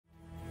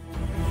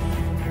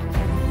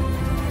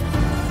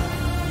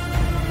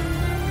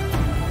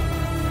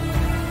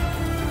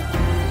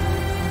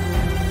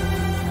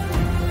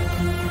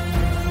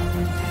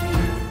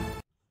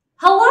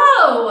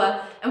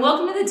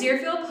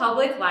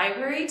Public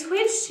Library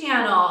Twitch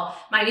channel.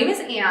 My name is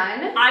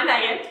Anne. I'm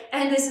Megan.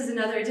 And this is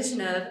another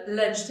edition of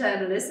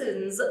Lunchtime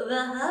Listens,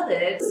 The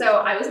Hobbit. So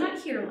I was not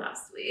here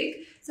last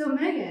week. So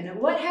Megan,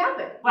 what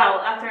happened? Well,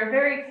 after a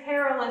very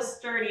perilous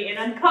journey, an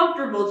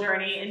uncomfortable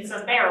journey in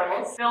some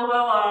barrels, Bilbo,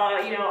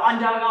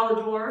 undug all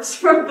the dwarves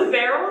from the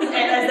barrels, and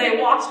as they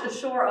washed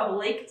ashore of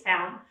Lake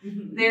Town,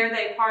 there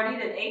they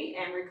partied and ate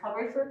and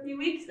recovered for a few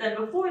weeks. And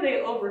before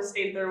they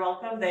overstayed their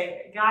welcome,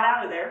 they got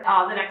out of there.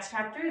 The next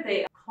chapter,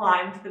 they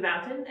climbed the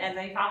mountain and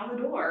they found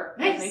the door.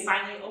 Nice. And they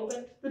finally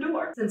opened the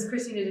door. Since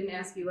Christina didn't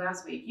ask you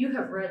last week, you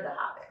have read The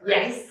Hobbit,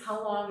 right? Yes.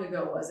 How long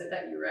ago was it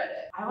that you read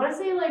it? I want to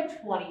say like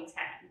 2010.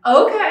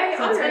 Okay,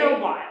 So it's been a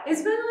while.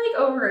 It's been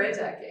like over a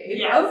decade.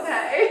 Yes.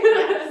 Okay.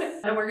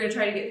 Yes. And we're going to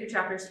try to get through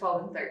chapters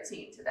 12 and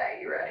 13 today.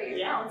 You ready?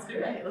 Yeah, let's do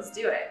it. Okay, let's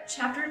do it.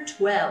 Chapter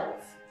 12.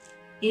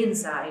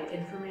 Inside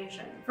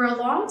information. For a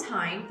long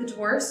time, the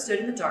dwarves stood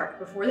in the dark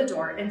before the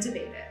door and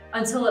debated,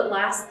 until at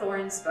last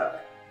Thorin spoke.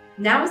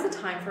 Now is the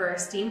time for our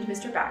esteemed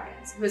Mr.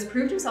 Baggins, who has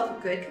proved himself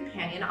a good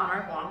companion on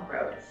our long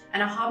road,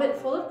 and a hobbit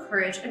full of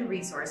courage and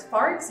resource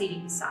far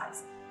exceeding his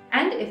size,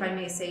 and, if I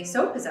may say,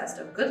 so possessed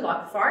of good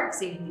luck far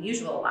exceeding the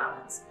usual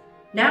allowance.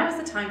 Now is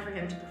the time for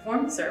him to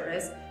perform the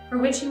service for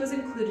which he was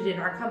included in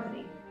our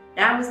company.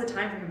 Now is the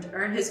time for him to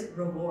earn his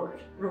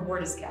reward.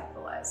 Reward is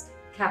capitalized.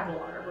 Capital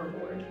R,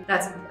 reward.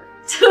 That's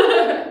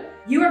important.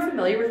 You are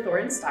familiar with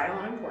Thorin's style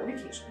on important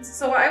occasions,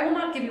 so I will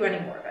not give you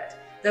any more of it,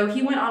 though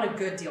he went on a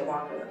good deal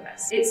longer than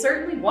this. It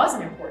certainly was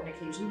an important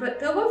occasion, but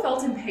Bilbo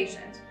felt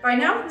impatient. By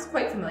now he was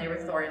quite familiar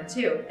with Thorin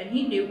too, and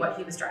he knew what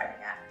he was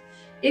driving at.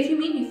 If you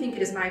mean you think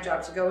it is my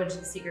job to go into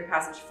the secret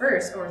passage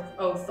first, or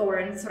O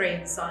Thorin,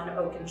 Thrain's son,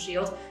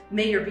 Oakenshield,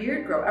 may your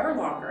beard grow ever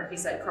longer, he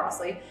said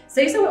crossly.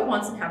 Say so at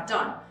once and have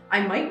done.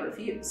 I might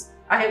refuse.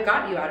 I have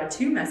got you out of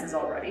 2 messes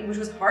already, which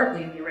was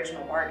hardly in the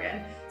original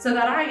bargain, so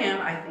that I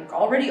am, I think,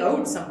 already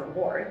owed some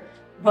reward.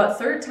 But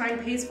third time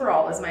pays for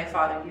all, as my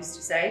father used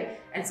to say,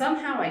 and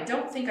somehow I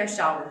don't think I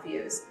shall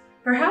refuse.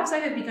 Perhaps I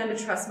have begun to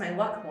trust my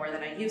luck more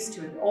than I used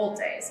to in the old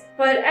days.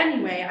 But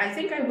anyway, I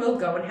think I will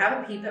go and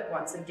have a peep at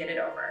once and get it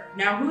over.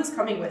 Now who is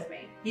coming with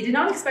me? He did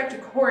not expect a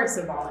chorus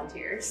of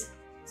volunteers,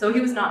 so he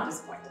was not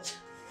disappointed.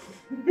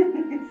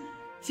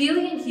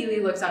 Feely and Keely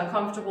looked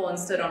uncomfortable and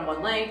stood on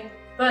one leg,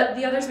 but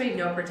the others made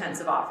no pretense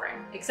of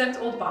offering, except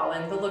old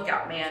Balin, the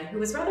lookout man, who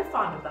was rather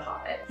fond of the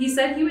Hobbit. He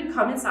said he would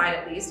come inside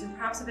at least, and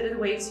perhaps a bit of the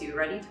way too,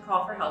 ready to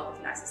call for help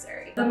if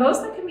necessary. The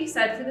most that can be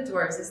said for the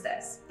dwarves is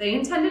this. They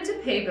intended to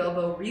pay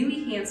Bilbo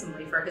really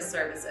handsomely for his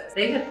services.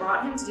 They had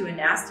brought him to do a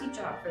nasty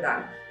job for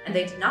them, and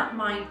they did not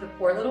mind the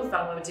poor little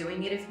fellow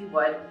doing it if he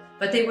would,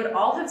 but they would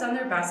all have done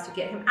their best to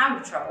get him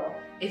out of trouble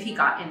if he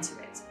got into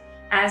it,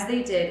 as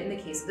they did in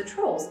the case of the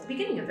trolls at the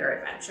beginning of their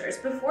adventures,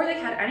 before they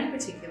had any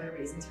particular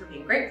reasons for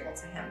being grateful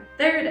to him.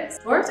 There it is.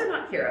 Dwarves are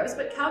not heroes,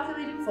 but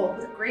calculating folk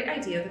with a great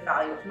idea of the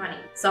value of money.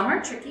 Some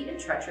are tricky and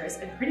treacherous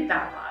and pretty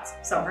bad lads,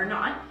 some are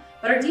not,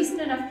 but are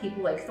decent enough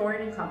people like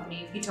Thorin and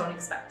company if you don't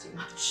expect too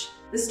much.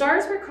 The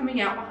stars were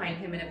coming out behind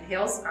him in a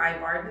pale sky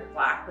barred with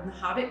black when the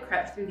Hobbit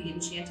crept through the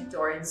enchanted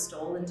door and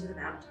stole into the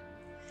mountain.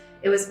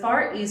 It was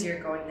far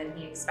easier going than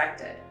he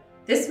expected.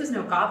 This was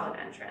no goblin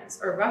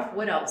entrance or rough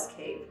wood elf's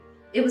cave.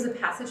 It was a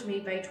passage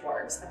made by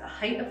dwarves at the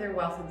height of their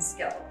wealth and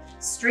skill,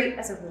 straight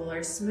as a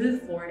ruler,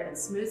 smooth-floored and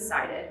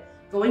smooth-sided,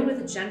 going with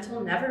a gentle,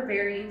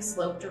 never-varying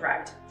slope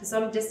direct to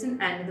some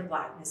distant end of the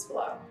blackness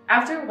below.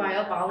 After a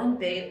while, Balin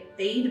bade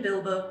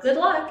Bilbo good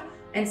luck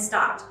and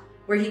stopped,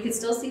 where he could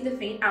still see the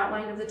faint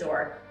outline of the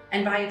door,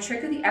 and by a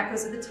trick of the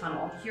echoes of the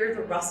tunnel, hear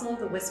the rustle of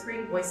the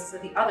whispering voices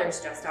of the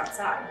others just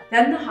outside.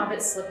 Then the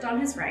Hobbit slipped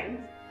on his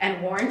ring,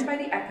 and warned by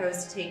the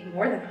echoes to take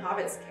more than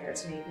Hobbit's care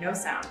to make no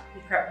sound, he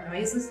crept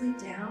noiselessly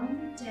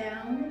down,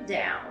 down,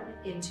 down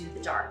into the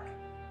dark.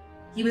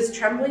 He was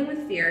trembling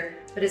with fear,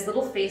 but his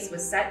little face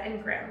was set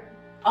and grim.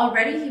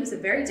 Already he was a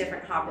very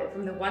different Hobbit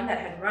from the one that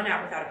had run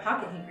out without a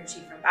pocket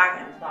handkerchief from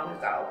Baggins long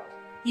ago.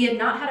 He had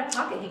not had a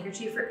pocket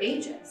handkerchief for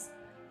ages.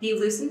 He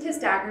loosened his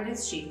dagger in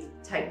its sheath,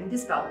 tightened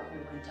his belt,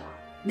 and went on.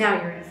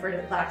 Now you're in for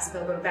it at last,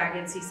 Bilbo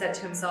Baggins, he said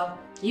to himself.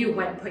 You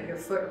went and put your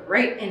foot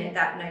right in it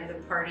that night of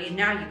the party, and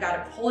now you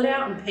gotta pull it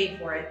out and pay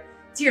for it.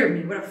 Dear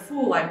me, what a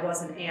fool I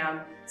was and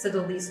am, said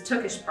the least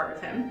tookish part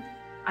of him.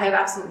 I have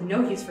absolutely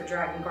no use for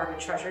dragging guarded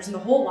treasures, and the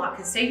whole lot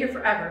could stay here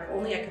forever if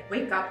only I could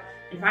wake up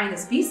and find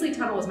this beastly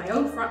tunnel as my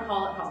own front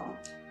hall at home.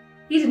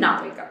 He did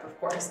not wake up, of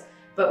course,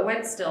 but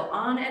went still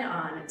on and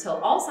on until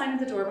all sign of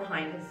the door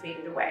behind had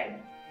faded away.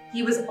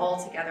 He was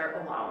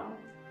altogether alone.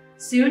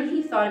 Soon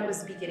he thought it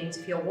was beginning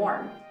to feel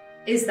warm.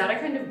 Is that a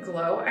kind of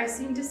glow I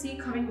seem to see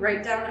coming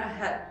right down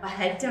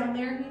ahead down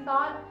there, he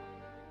thought?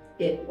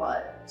 It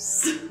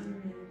was.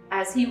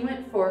 As he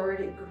went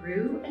forward, it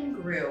grew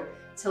and grew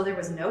till there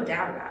was no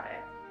doubt about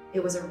it.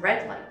 It was a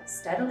red light,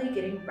 steadily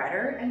getting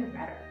redder and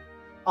redder.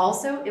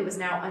 Also, it was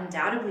now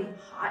undoubtedly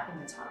hot in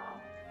the tunnel.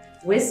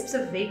 Wisps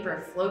of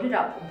vapor floated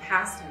up and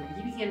past him, and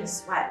he began to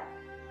sweat.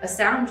 A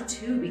sound,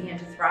 too, began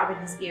to throb in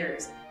his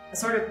ears, a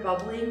sort of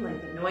bubbling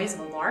like the noise of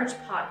a large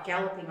pot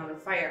galloping on the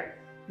fire,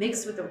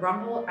 mixed with the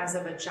rumble as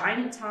of a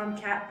giant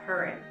tomcat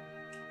purring.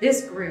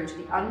 This grew to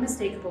the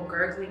unmistakable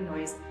gurgling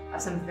noise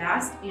of some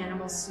vast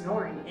animal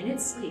snoring in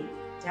its sleep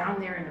down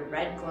there in the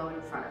red glow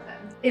in front of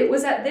him. It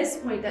was at this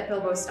point that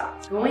Bilbo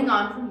stopped. Going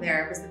on from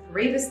there was the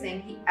bravest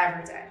thing he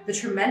ever did. The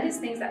tremendous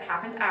things that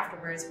happened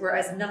afterwards were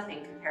as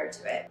nothing compared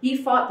to it. He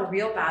fought the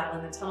real battle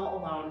in the tunnel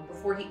alone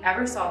before he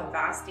ever saw the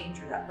vast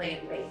danger that lay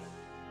in wait.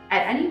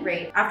 At any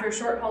rate, after a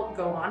short halt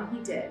go on,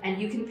 he did, and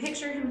you can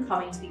picture him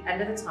coming to the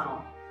end of the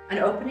tunnel, an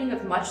opening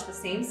of much the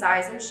same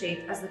size and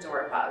shape as the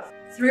door above.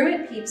 Through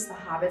it peeps the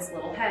Hobbit's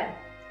little head.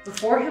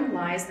 Before him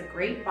lies the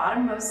great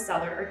bottommost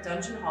cellar or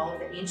dungeon hall of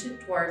the ancient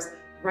dwarves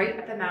right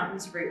at the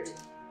mountain's root.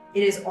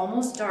 It is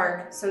almost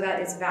dark, so that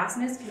its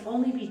vastness can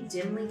only be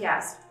dimly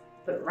guessed,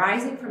 but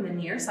rising from the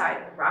near side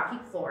of the rocky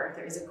floor,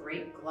 there is a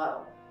great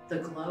glow, the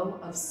glow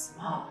of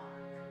Smaug.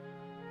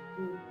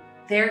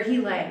 There he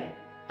lay,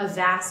 a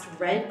vast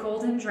red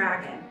golden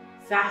dragon,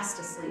 fast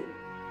asleep.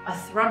 A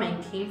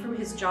thrumming came from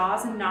his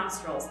jaws and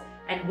nostrils,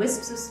 and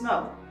wisps of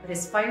smoke, but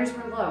his fires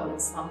were low in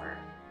slumber.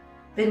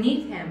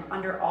 Beneath him,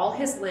 under all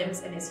his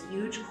limbs and his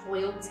huge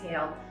coiled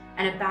tail,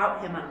 and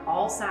about him on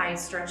all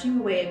sides, stretching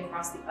away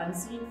across the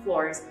unseen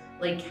floors,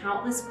 lay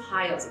countless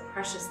piles of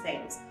precious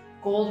things,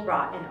 gold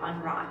wrought and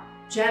unwrought,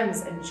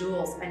 gems and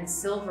jewels and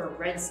silver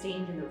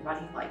red-stained in the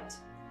ruddy light.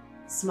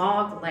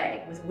 Smaug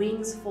lay, with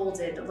wings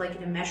folded like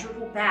an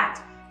immeasurable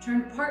bat,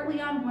 turned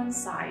partly on one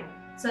side,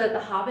 so that the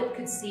Hobbit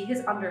could see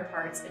his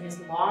underparts and his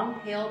long,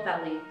 pale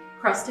belly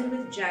crusted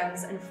with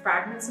gems and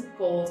fragments of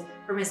gold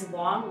from his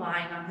long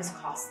lying on his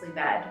costly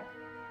bed.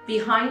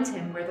 Behind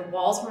him, where the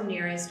walls were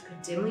nearest,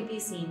 could dimly be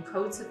seen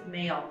coats of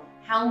mail,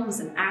 helms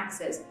and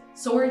axes,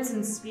 swords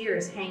and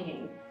spears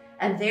hanging,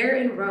 and there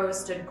in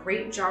rows stood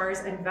great jars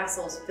and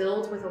vessels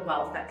filled with a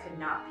wealth that could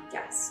not be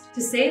guessed.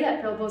 To say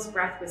that Bilbo's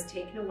breath was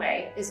taken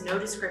away is no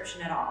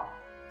description at all.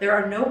 There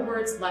are no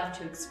words left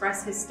to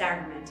express his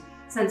staggerment,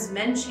 since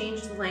men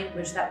changed the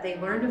language that they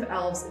learned of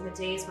elves in the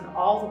days when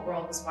all the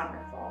world was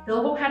wonderful.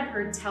 Bilbo had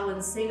heard tell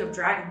and sing of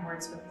dragon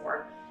horns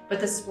before,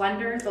 but the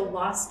splendor, the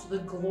lust, the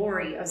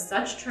glory of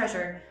such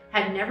treasure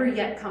had never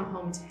yet come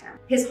home to him.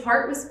 His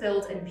heart was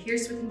filled and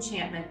pierced with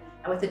enchantment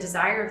and with the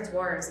desire of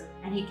dwarves,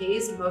 and he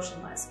gazed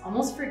motionless,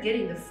 almost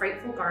forgetting the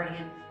frightful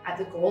guardian at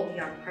the gold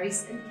beyond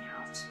price and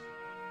count.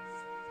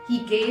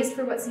 He gazed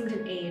for what seemed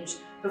an age,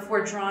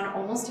 before, drawn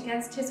almost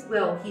against his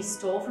will, he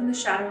stole from the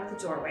shadow of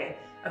the doorway,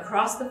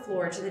 across the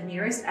floor to the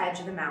nearest edge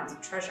of the mounds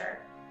of treasure.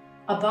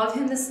 Above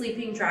him the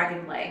sleeping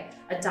dragon lay,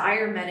 a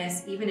dire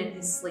menace even in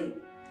his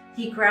sleep.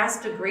 He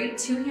grasped a great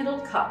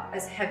two-handled cup,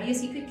 as heavy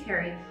as he could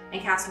carry,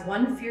 and cast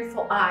one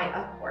fearful eye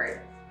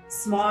upward.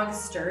 Smaug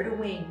stirred a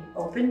wing,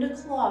 opened a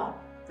claw.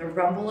 The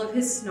rumble of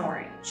his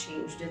snoring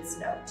changed its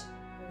note.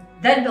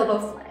 Then Bilbo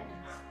fled.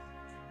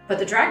 But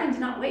the dragon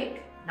did not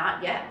wake,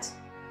 not yet,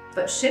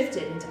 but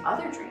shifted into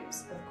other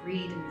dreams of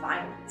greed and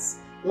violence,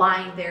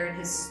 lying there in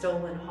his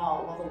stolen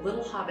hall while the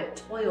little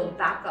hobbit toiled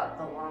back up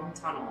the long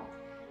tunnel.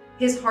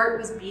 His heart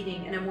was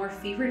beating, and a more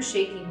fevered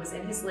shaking was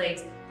in his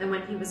legs than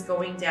when he was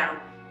going down,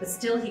 but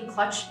still he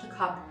clutched the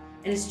cup,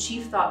 and his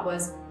chief thought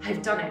was,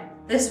 I've done it.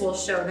 This will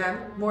show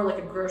them. More like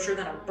a grocer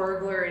than a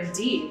burglar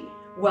indeed.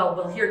 Well,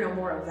 we'll hear no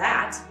more of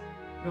that.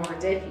 Nor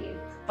did he.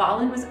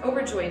 Balin was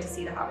overjoyed to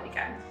see the hobbit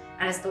again,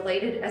 and as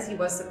delighted as he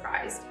was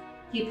surprised.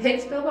 He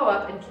picked Bilbo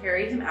up and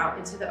carried him out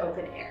into the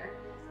open air.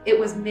 It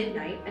was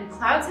midnight, and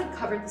clouds had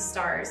covered the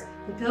stars,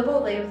 but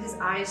Bilbo lay with his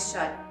eyes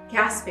shut,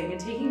 gasping and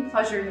taking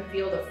pleasure in the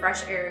field of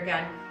fresh air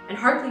again, and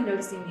hardly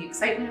noticing the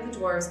excitement of the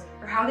dwarves,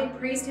 or how they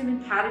praised him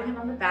and patted him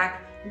on the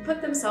back, and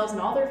put themselves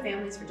and all their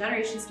families for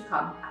generations to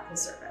come at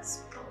his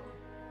service.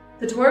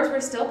 The dwarves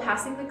were still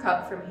passing the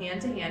cup from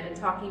hand to hand and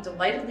talking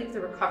delightedly of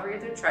the recovery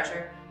of their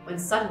treasure, when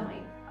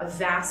suddenly a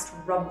vast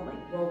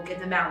rumbling woke in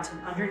the mountain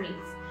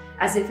underneath,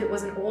 as if it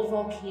was an old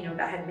volcano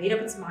that had made up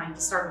its mind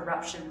to start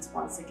eruptions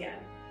once again.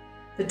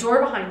 The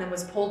door behind them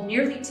was pulled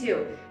nearly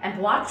to and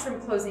blocked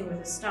from closing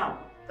with a stone,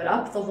 but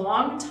up the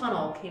long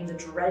tunnel came the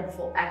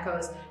dreadful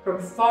echoes from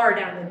far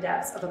down the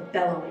depths of a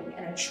bellowing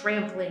and a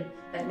trampling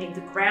that made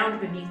the ground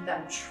beneath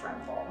them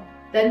tremble.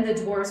 Then the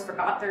dwarves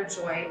forgot their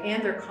joy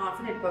and their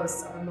confident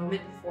boasts of a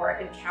moment before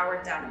and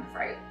cowered down in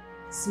fright.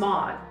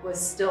 Smaug was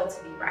still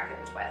to be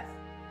reckoned with.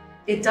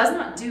 It does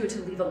not do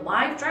to leave a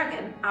live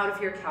dragon out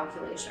of your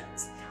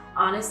calculations.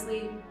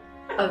 Honestly,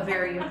 a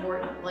very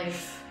important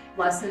life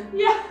lesson.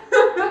 Yeah.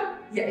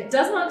 Yeah, it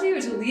does not do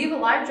to leave a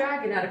live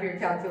dragon out of your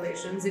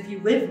calculations if you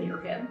live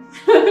near him.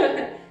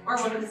 Or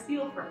want to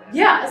steal from him.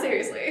 Yeah,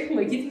 seriously.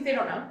 Like, you think they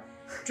don't know?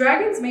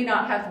 Dragons may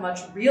not have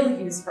much real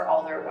use for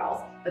all their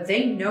wealth, but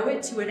they know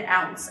it to an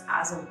ounce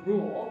as a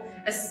rule,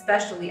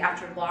 especially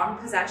after long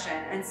possession,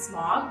 and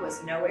Smaug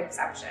was no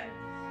exception.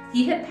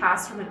 He had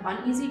passed from an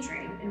uneasy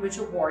dream in which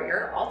a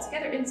warrior,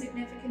 altogether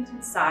insignificant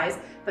in size,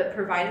 but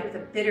provided with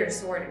a bitter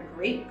sword and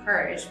great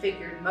courage,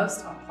 figured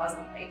most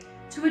unpleasantly,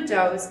 to a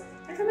doze,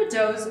 and from a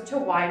doze to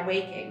wide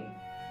waking.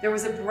 There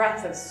was a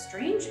breath of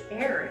strange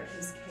air in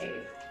his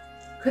cave.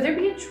 Could there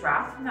be a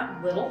draught from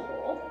that little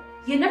hole?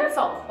 He had never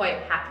felt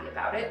quite happy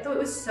about it, though it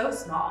was so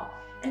small,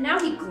 and now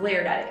he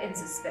glared at it in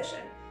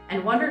suspicion,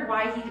 and wondered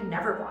why he had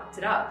never blocked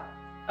it up.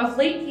 Of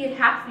late, he had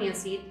half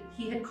fancied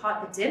he had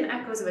caught the dim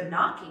echoes of a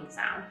knocking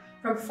sound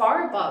from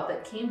far above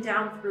that came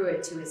down through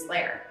it to his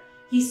lair.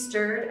 He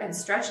stirred and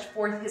stretched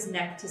forth his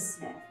neck to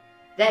sniff.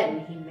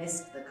 Then he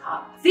missed the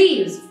cup.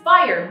 Thieves,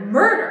 fire,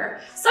 murder!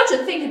 Such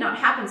a thing had not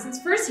happened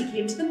since first he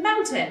came to the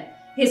mountain.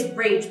 His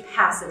rage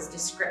passes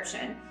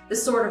description, the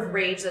sort of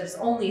rage that is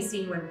only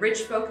seen when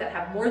rich folk that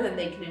have more than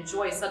they can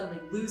enjoy suddenly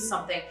lose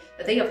something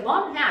that they have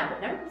long had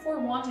but never before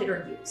wanted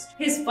or used.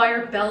 His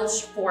fire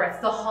belched forth,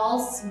 the hall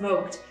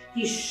smoked,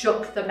 he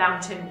shook the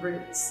mountain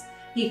roots.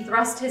 He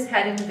thrust his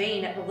head in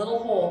vain at the little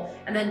hole,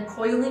 and then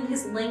coiling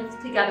his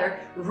length together,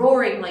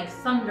 roaring like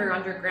thunder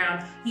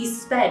underground, he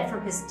sped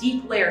from his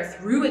deep lair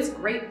through its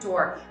great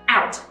door,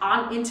 out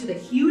on into the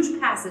huge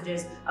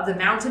passages of the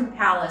mountain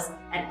palace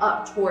and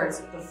up towards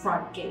the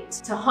front gate.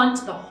 To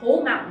hunt the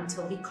whole mountain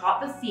till he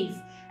caught the thief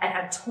and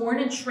had torn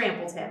and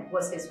trampled him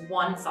was his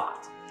one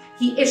thought.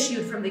 He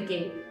issued from the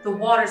gate, the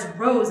waters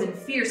rose in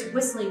fierce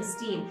whistling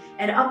steam,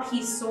 and up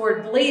he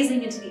soared,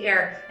 blazing into the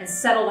air, and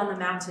settled on the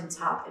mountain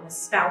top in a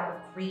spout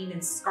of green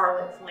and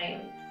scarlet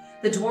flame.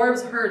 The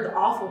dwarves heard the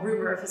awful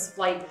rumor of his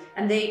flight,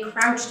 and they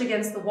crouched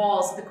against the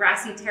walls of the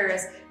grassy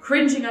terrace,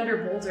 cringing under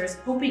boulders,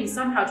 hoping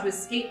somehow to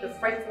escape the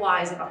frightful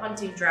eyes of a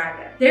hunting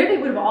dragon. There they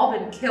would have all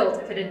been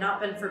killed if it had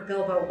not been for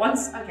Bilbo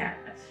once again.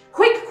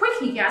 "Quick, quick,"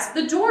 he gasped,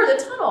 "the door,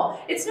 the tunnel!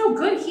 It's no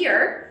good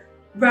here!"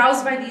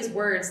 Roused by these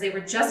words, they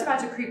were just about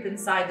to creep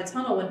inside the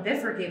tunnel when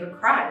Bifur gave a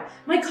cry.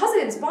 "My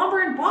cousins,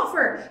 Bombur and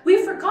Bofur!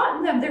 We've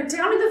forgotten them! They're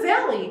down in the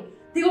valley!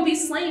 They will be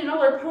slain and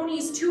all our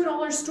ponies too and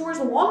all our stores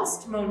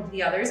lost," moaned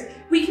the others.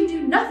 "We can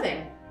do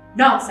nothing."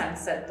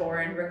 "Nonsense," said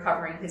Thorin,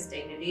 recovering his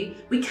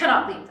dignity. "We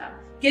cannot leave them.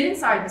 Get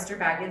inside, Mr.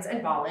 Baggins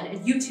and Balin,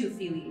 and you too,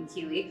 Feely and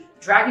Keely.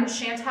 The dragons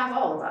shan't have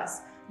all of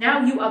us. Now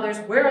you others,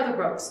 where are the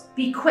ropes?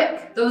 Be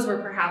quick!" Those were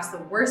perhaps the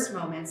worst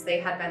moments they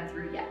had been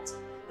through yet.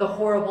 The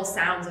horrible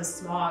sounds of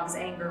Smaug's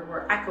anger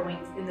were echoing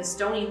in the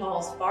stony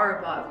halls far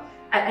above.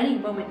 At any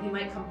moment he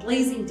might come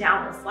blazing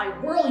down or fly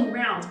whirling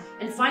round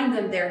and find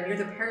them there near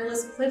the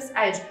perilous cliff's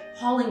edge,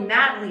 hauling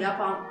madly up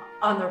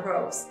on the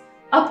ropes.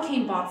 Up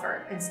came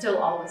Bofur, and still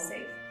all was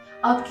safe.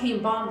 Up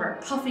came Bombur,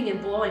 puffing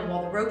and blowing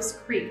while the ropes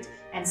creaked,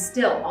 and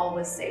still all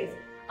was safe.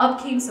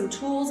 Up came some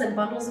tools and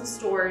bundles of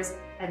stores,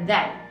 and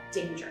then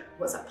danger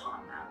was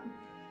upon them.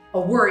 A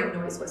whirring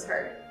noise was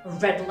heard. A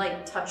red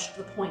light touched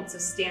the points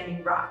of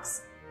standing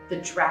rocks. The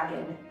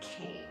dragon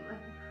came.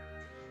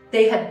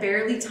 They had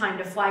barely time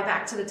to fly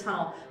back to the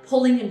tunnel,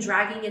 pulling and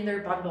dragging in their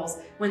bundles,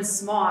 when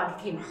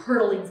Smaug came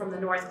hurtling from the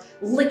north,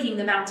 licking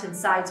the mountain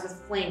sides with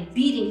flame,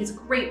 beating his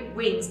great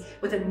wings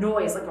with a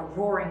noise like a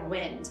roaring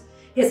wind.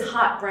 His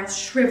hot breath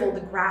shriveled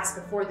the grass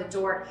before the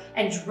door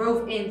and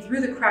drove in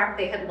through the crack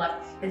they had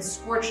left and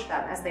scorched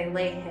them as they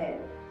lay hid.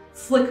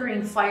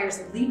 Flickering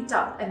fires leaped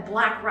up and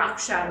black rock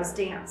shadows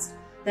danced.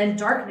 Then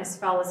darkness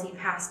fell as he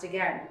passed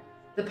again.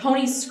 The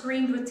ponies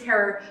screamed with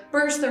terror,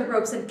 burst their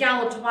ropes, and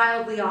galloped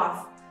wildly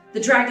off. The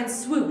dragon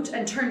swooped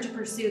and turned to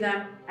pursue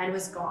them, and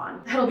was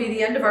gone. "That'll be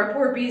the end of our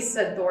poor beast,"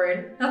 said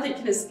Thorin. "Nothing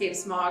can escape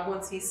Smaug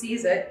once he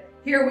sees it.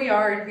 Here we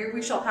are, and here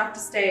we shall have to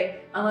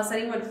stay, unless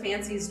anyone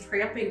fancies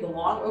tramping the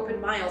long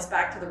open miles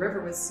back to the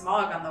river with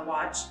Smaug on the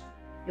watch."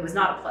 It was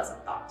not a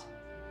pleasant thought.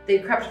 They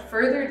crept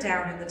further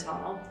down in the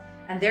tunnel,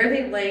 and there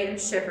they lay and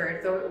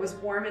shivered, though it was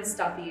warm and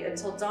stuffy,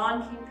 until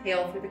dawn came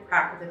pale through the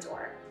crack of the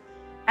door.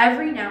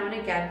 Every now and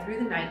again through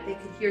the night they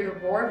could hear the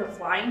roar of a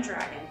flying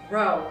dragon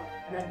grow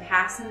and then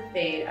pass and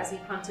fade as he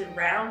hunted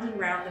round and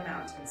round the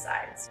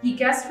mountainsides. He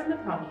guessed from the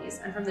ponies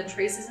and from the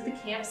traces of the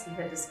camps he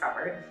had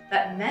discovered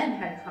that men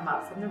had come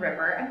up from the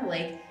river and the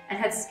lake and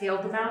had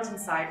scaled the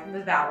mountainside from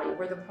the valley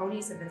where the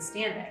ponies had been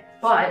standing.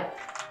 But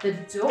the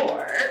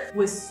door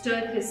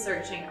withstood his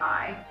searching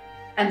eye,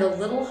 and the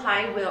little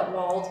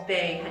high-walled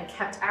bay had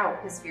kept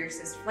out his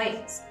fiercest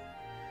flames.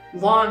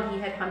 Long he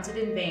had hunted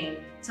in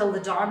vain, till the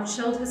dawn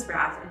chilled his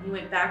wrath and he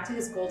went back to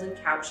his golden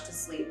couch to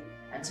sleep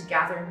and to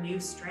gather new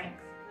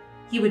strength.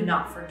 He would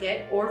not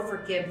forget or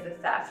forgive the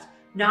theft,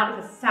 not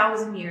if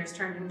 1,000 years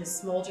turned him to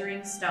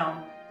smoldering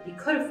stone, but he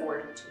could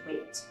afford to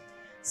wait.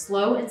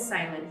 Slow and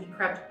silent he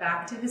crept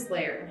back to his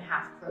lair and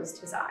half closed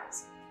his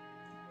eyes.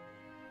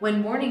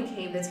 When morning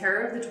came, the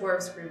terror of the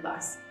dwarves grew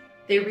less.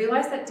 They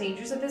realized that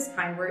dangers of this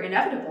kind were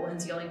inevitable in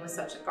dealing with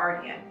such a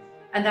guardian,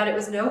 and that it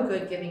was no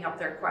good giving up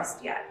their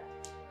quest yet.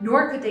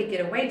 Nor could they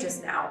get away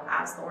just now,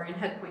 as Thorin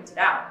had pointed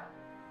out.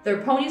 Their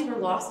ponies were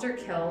lost or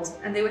killed,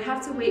 and they would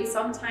have to wait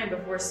some time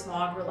before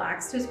Smaug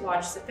relaxed his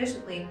watch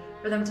sufficiently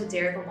for them to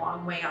dare the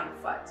long way on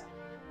foot.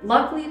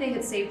 Luckily, they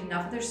had saved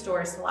enough of their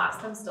stores to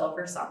last them still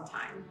for some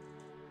time.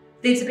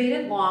 They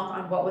debated long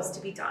on what was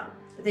to be done,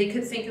 but they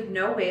could think of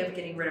no way of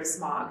getting rid of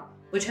Smaug,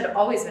 which had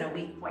always been a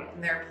weak point in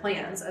their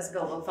plans, as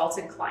Bilbo felt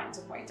inclined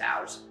to point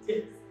out.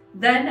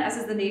 Then, as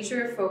is the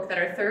nature of folk that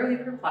are thoroughly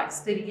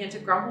perplexed, they began to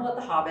grumble at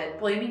the Hobbit,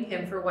 blaming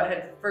him for what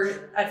had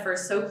at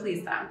first so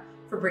pleased them,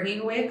 for bringing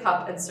away a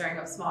cup and stirring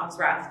up Smaug's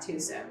wrath too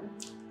soon.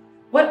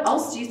 What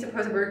else do you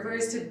suppose a burglar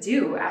is to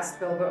do? Asked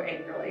Bilbo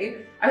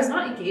angrily. I was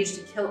not engaged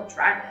to kill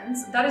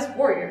dragons. That is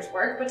warrior's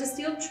work, but to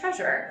steal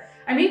treasure.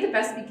 I made the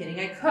best beginning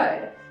I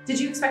could.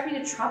 Did you expect me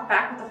to trot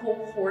back with the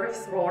whole horde of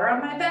Thror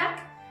on my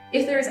back?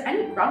 If there is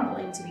any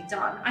grumbling to be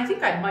done, I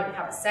think I might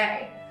have a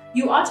say.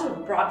 You ought to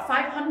have brought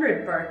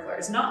 500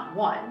 burglars, not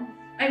one.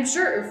 I am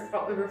sure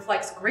it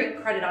reflects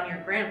great credit on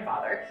your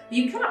grandfather, but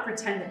you cannot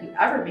pretend that you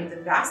ever made the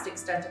vast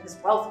extent of his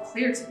wealth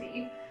clear to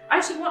me. I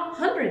should want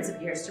hundreds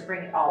of years to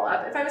bring it all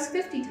up if I was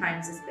 50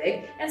 times as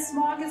big and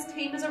Smaug as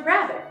tame as a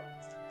rabbit.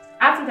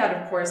 After that,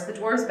 of course, the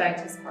dwarves begged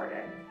his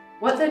pardon.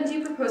 What then do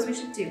you propose we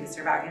should do,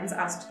 Mr. Baggins?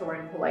 Asked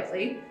Thorin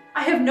politely.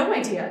 I have no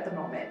idea at the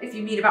moment, if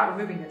you mean about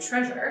removing the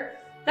treasure.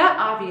 That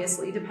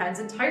obviously depends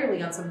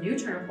entirely on some new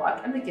turn of luck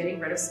and the getting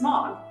rid of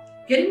Smaug.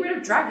 Getting rid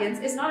of dragons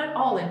is not at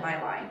all in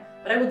my line,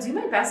 but I will do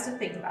my best to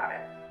think about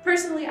it.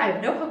 Personally, I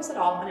have no hopes at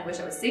all, and I wish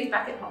I was safe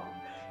back at home.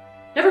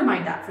 Never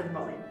mind that for the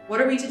moment. What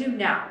are we to do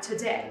now,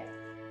 today?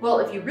 Well,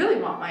 if you really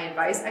want my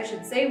advice, I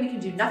should say we can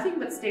do nothing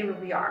but stay where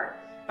we are.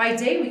 By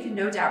day, we can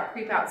no doubt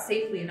creep out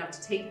safely enough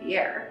to take the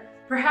air.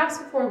 Perhaps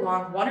before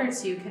long, one or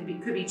two could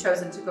be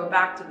chosen to go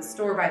back to the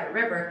store by the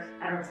river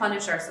and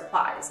replenish our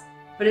supplies.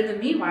 But in the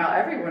meanwhile,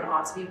 everyone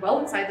ought to be well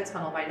inside the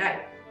tunnel by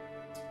night.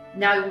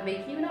 Now I will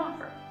make you an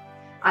offer.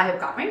 I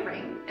have got my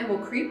ring, and will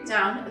creep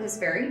down this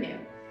very noon.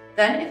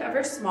 Then, if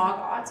ever Smaug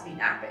ought to be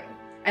napping,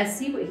 and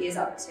see what he is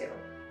up to.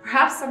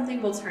 Perhaps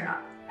something will turn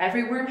up.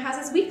 Every worm has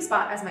his weak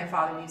spot, as my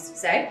father used to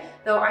say,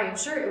 though I am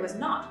sure it was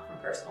not from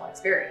personal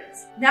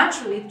experience.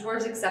 Naturally, the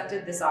dwarves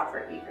accepted this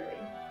offer eagerly.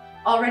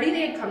 Already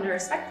they had come to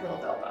respect little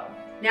Bilbo.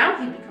 Now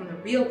he had become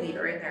the real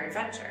leader in their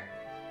adventure.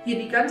 He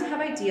had begun to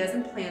have ideas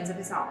and plans of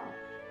his own.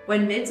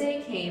 When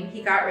midday came,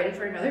 he got ready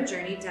for another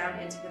journey down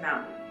into the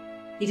mountain.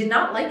 He did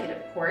not like it,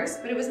 of course,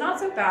 but it was not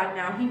so bad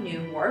now he knew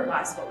more or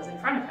less what was in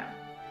front of him.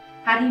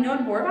 Had he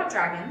known more about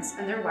dragons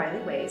and their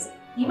wily ways,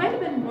 he might have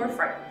been more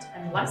frightened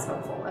and less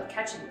hopeful of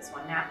catching this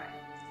one napping.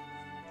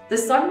 The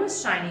sun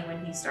was shining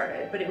when he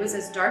started, but it was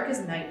as dark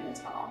as night in the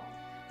tunnel.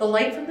 The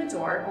light from the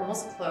door,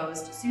 almost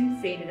closed, soon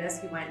faded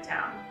as he went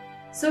down.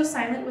 So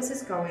silent was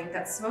his going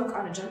that smoke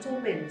on a gentle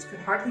wind could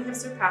hardly have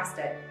surpassed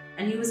it,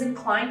 and he was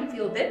inclined to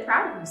feel a bit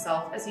proud of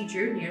himself as he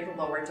drew near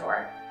the lower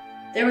door.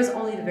 There was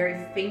only the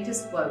very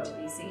faintest glow to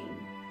be seen.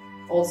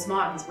 Old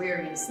Smaug is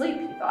weary and asleep,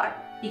 he thought.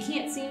 He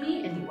can't see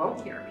me and he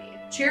won't hear me.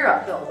 Cheer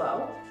up,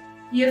 Bilbo.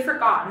 He had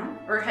forgotten,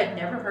 or had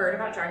never heard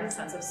about Dragon's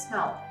sense of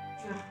smell.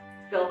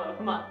 Bilbo,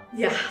 come on.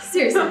 Yeah,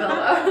 seriously,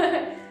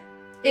 Bilbo.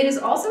 It is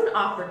also an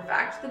awkward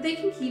fact that they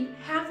can keep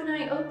half an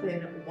eye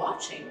open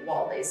watching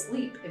while they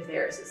sleep if they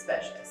are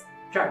suspicious.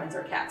 Dragons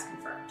or cats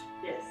confirmed.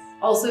 Yes.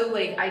 Also,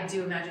 like, I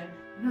do imagine,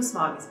 I know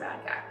Smaug is a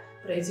bad guy,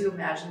 but I do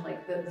imagine,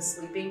 like, the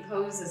sleeping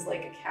pose is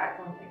like a cat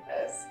going like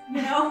this,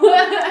 you know?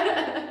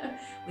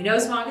 We know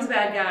Smaug is a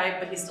bad guy,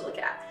 but he's still a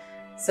cat.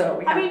 So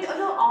we have... I mean,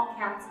 don't all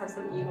cats have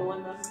some evil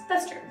in them?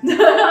 That's true.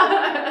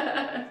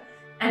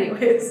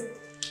 Anyways,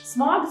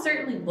 Smaug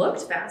certainly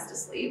looked fast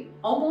asleep,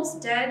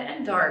 almost dead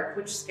and dark,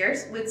 with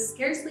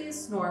scarcely a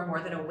snore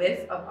more than a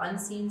whiff of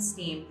unseen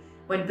steam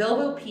when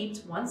Bilbo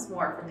peeped once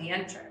more from the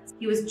entrance.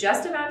 He was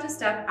just about to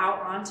step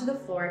out onto the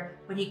floor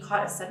when he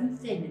caught a sudden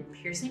thin and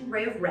piercing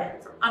ray of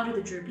red from under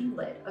the drooping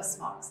lid of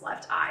Smaug's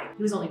left eye.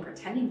 He was only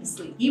pretending to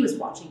sleep. He was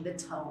watching the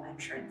tunnel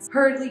entrance.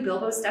 Hurriedly,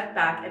 Bilbo stepped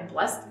back and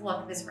blessed the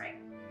luck of his ring.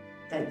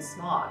 Then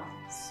Smaug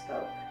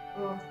spoke.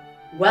 Oh.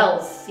 Well,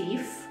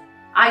 thief,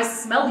 I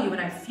smell you and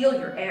I feel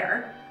your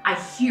air. I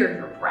hear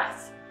your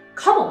breath.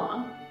 Come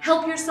along,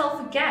 help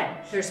yourself again.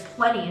 There's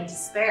plenty and to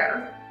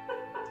spare.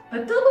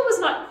 But Bilbo was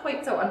not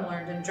quite so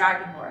unlearned in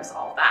dragon lore as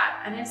all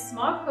that, and if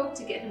Smaug hoped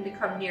to get him to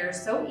come near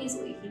so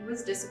easily, he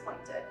was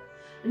disappointed.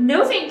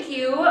 No thank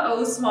you,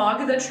 O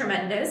Smaug the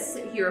Tremendous,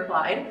 he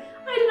replied.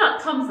 I did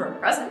not come for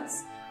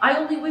presents. I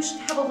only wished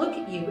to have a look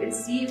at you and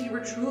see if you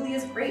were truly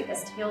as great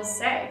as tales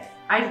say.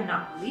 I did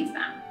not believe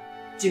them.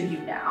 Do you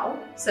now?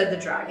 Said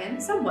the dragon,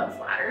 somewhat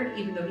flattered,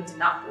 even though he did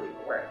not believe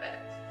a word of it.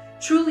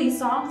 Truly,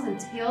 songs and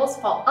tales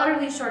fall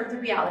utterly short of the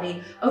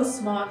reality, O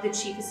Smaug, the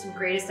chiefest and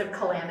greatest of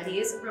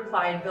calamities,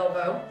 replied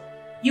Bilbo.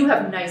 You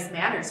have nice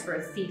manners for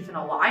a thief and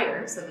a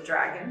liar, said the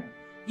dragon.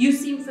 You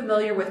seem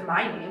familiar with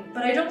my name,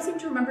 but I don't seem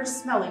to remember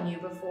smelling you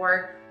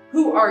before.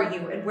 Who are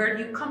you, and where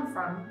do you come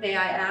from, may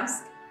I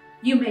ask?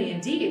 You may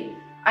indeed.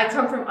 I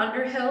come from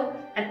Underhill,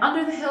 and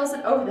under the hills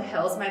and over the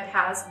hills my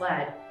paths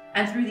led,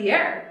 and through the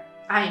air.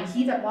 I am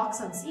he that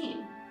walks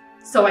unseen.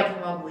 So I can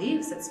well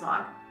believe, said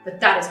Smaug, but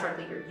that is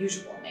hardly your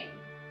usual name.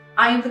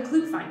 I am the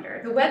clue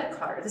finder, the web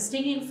cutter, the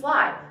stinging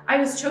fly. I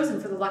was chosen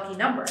for the lucky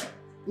number.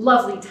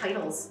 Lovely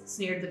titles,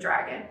 sneered the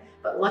dragon,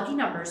 but lucky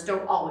numbers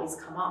don't always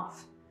come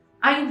off.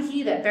 I am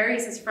he that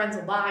buries his friends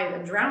alive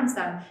and drowns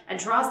them and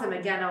draws them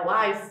again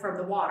alive from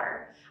the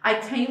water.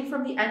 I came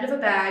from the end of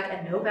a bag,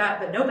 and no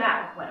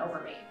bag went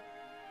over me.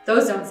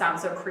 Those don't sound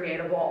so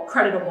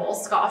creditable,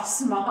 scoffed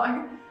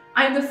Smaug.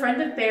 I am the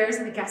friend of bears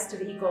and the guest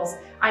of eagles.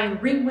 I am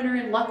ring winner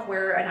and luck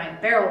wearer, and I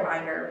am barrel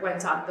rider,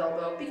 went on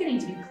Bilbo, beginning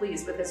to be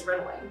pleased with his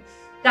riddling.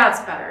 That's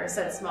better,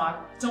 said Smaug.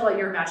 Don't let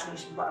your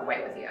imagination run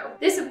away with you.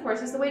 This, of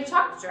course, is the way to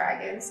talk to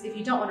dragons if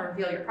you don't want to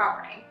reveal your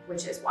property,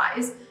 which is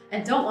wise,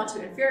 and don't want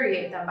to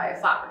infuriate them by a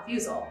flat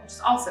refusal, which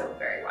is also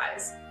very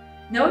wise.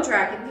 No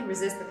dragon can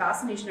resist the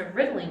fascination of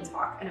riddling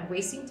talk and of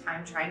wasting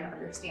time trying to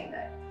understand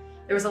it.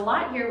 There was a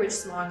lot here which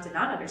Smaug did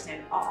not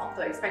understand at all,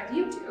 though I expect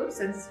you to,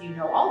 since you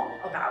know all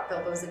about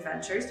Bilbo's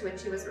adventures to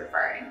which he was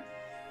referring.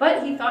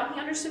 But he thought he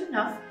understood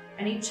enough,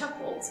 and he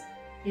chuckled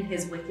in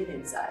his wicked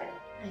inside.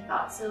 I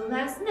thought so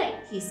last night,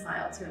 he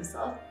smiled to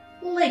himself.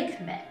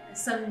 Lakemen,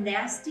 some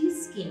nasty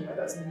schemer,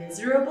 those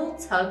miserable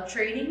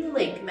tug-trading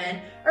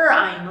lakemen, or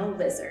I'm a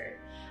lizard.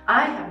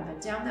 I haven't been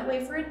down that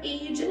way for an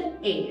age and an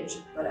age,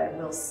 but I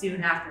will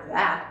soon after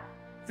that.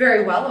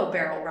 Very well, O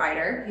Barrel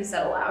Rider, he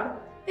said aloud.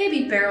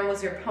 Maybe Barrel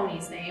was your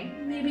pony's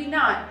name, maybe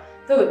not,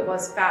 though it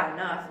was fat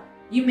enough.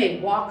 You may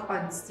walk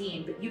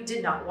unseen, but you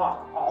did not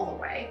walk all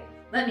the way.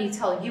 Let me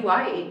tell you,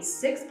 I ate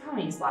 6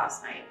 ponies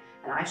last night,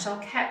 and I shall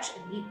catch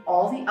and eat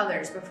all the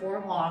others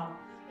before long.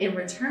 In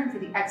return for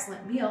the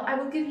excellent meal, I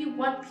will give you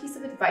one piece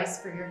of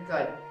advice for your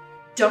good.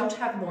 Don't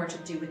have more to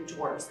do with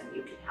dwarves than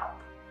you can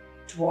help.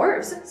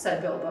 Dwarves,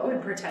 said Bilbo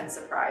in pretended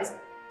surprise.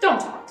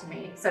 Don't talk to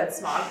me, said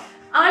Smaug.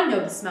 I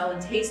know the smell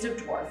and taste of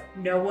dwarf,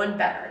 no one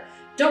better.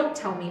 Don't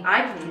tell me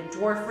I can eat a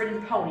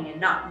dwarf-ridden pony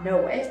and not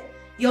know it.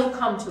 You'll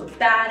come to a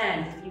bad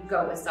end if you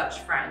go with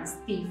such friends,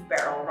 thief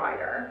barrel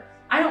rider.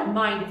 I don't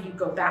mind if you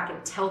go back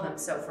and tell them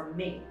so from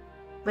me.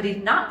 But he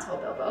did not tell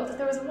Bilbo that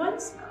there was one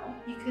smell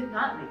he could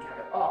not make out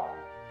at all.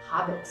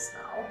 Hobbit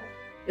smell.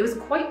 It was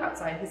quite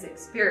outside his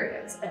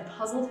experience and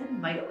puzzled him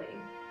mightily.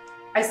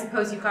 I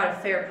suppose you got a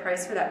fair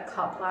price for that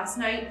cup last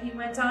night, he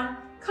went on.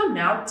 Come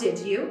now, did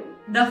you?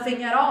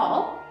 Nothing at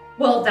all?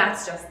 Well,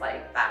 that's just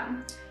like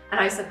them. And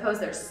I suppose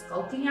they're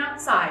skulking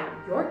outside,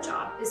 and your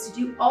job is to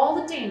do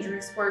all the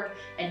dangerous work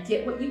and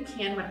get what you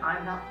can when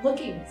I'm not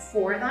looking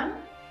for them,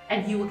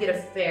 and you will get a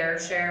fair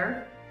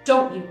share.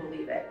 Don't you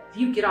believe it? If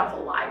you get off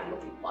alive, you'll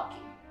be lucky.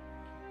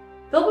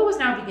 Bilbo was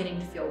now beginning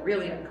to feel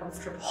really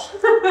uncomfortable.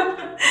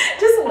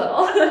 Just a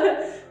little.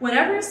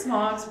 Whenever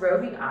Smaug's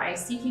roving eye,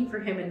 seeking for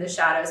him in the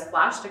shadows,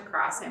 flashed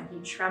across him, he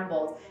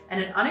trembled,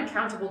 and an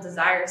unaccountable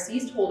desire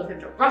seized hold of him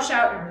to rush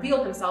out and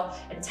reveal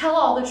himself and tell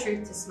all the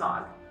truth to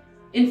Smaug.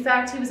 In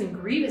fact, he was in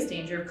grievous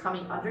danger of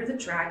coming under the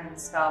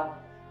dragon's spell.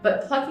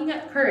 But plucking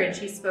up courage,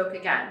 he spoke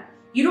again.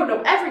 You don't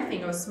know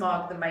everything, O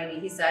Smaug the Mighty,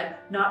 he said.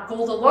 Not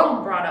gold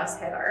alone brought us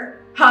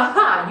hither. Ha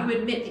ha, you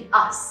admit the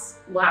us,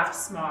 laughed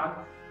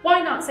Smaug.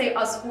 Why not say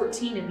us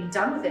 14 and be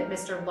done with it,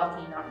 Mr.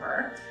 Lucky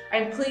Number? I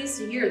am pleased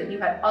to hear that you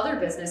had other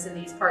business in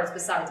these parts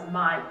besides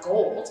my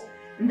gold.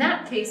 In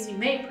that case, you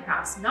may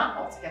perhaps not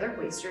altogether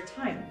waste your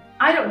time.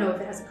 I don't know if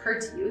it has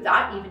occurred to you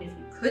that even if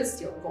you could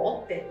steal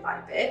gold bit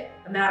by bit,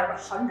 a matter of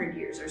 100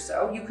 years or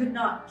so, you could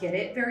not get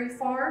it very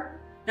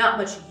far. Not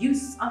much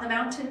use on the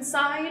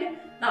mountainside,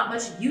 not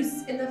much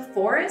use in the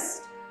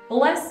forest.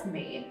 Bless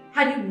me,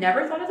 had you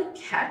never thought of the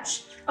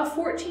catch? A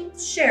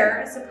 14th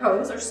share, I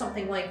suppose, or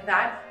something like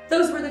that.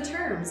 Those were the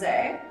terms,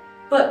 eh?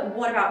 But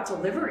what about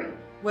delivery?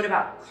 What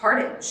about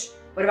cartage?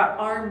 What about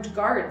armed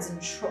guards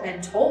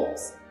and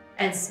tolls?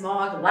 And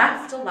Smaug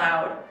laughed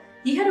aloud.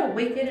 He had a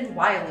wicked and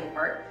wily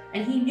heart,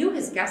 and he knew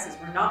his guesses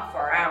were not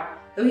far out,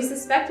 though he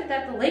suspected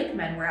that the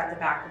lakemen were at the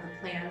back of the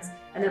plans,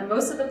 and that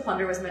most of the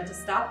plunder was meant to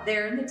stop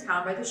there in the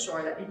town by the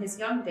shore that in his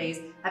young days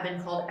had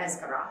been called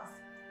Esgaroth.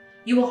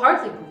 You will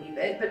hardly believe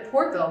it, but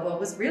poor Bilbo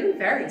was really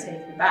very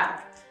taken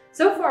aback.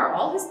 So far,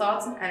 all his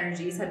thoughts and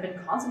energies had been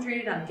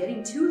concentrated on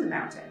getting to the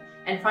mountain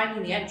and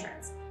finding the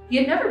entrance. He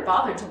had never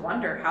bothered to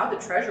wonder how the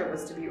treasure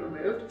was to be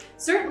removed,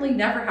 certainly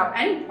never how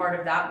any part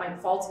of that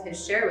might fall to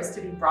his share was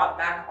to be brought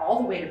back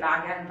all the way to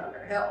Bag End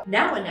under Hill.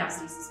 Now a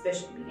nasty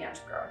suspicion began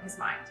to grow in his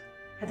mind.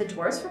 Had the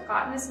dwarves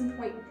forgotten this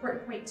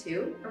important point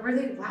too, or were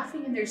they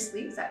laughing in their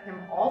sleeves at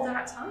him all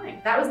that time?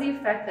 That was the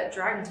effect that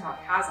dragon talk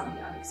has on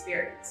the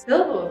unexperienced.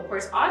 Bilbo, of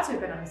course, ought to have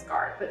been on his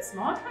guard, but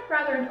Smaug had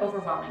rather an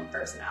overwhelming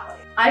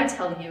personality. I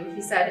tell you,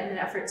 he said in an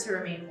effort to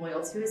remain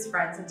loyal to his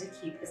friends and to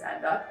keep his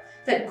end up,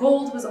 that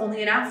gold was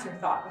only an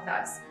afterthought with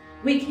us.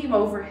 We came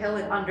over hill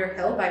and under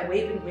hill by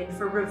wave and wind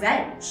for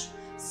revenge.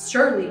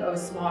 Surely, O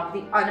Smaug,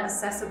 the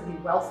unaccessibly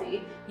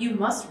wealthy, you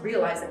must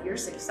realize that your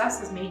success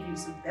has made you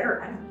some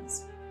bitter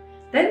enemies.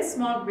 Then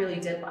Smaug really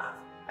did laugh,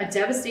 a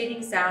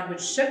devastating sound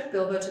which shook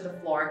Bilbo to the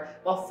floor,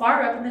 while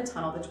far up in the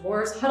tunnel the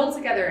dwarves huddled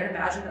together and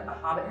imagined that the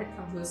Hobbit had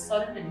come to a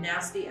sudden and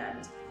nasty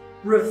end.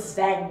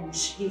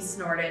 Revenge, he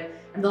snorted,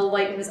 and the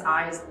light in his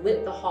eyes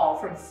lit the hall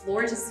from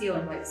floor to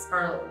ceiling like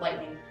scarlet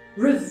lightning.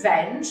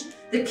 Revenge?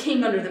 The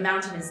king under the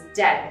mountain is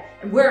dead,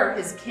 and where are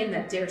his kin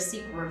that dare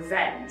seek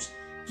revenge?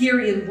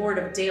 Girion, Lord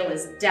of Dale,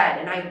 is dead,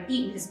 and I have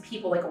eaten his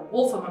people like a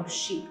wolf among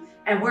sheep,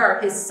 and where are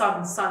his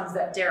sons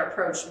that dare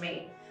approach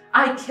me?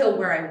 I kill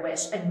where I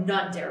wish, and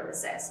none dare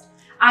resist.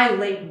 I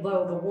laid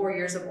low the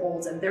warriors of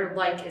old, and their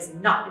like is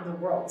not in the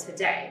world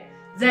today.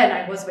 Then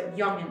I was but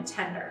young and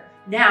tender.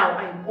 Now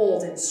I am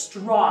old and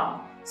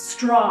strong.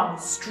 Strong,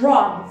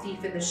 strong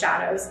thief in the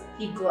shadows,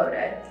 he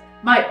gloated.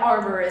 My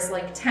armor is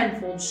like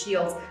tenfold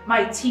shields,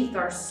 my teeth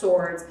are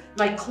swords,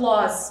 my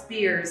claws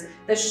spears,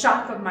 the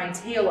shock of my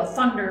tail a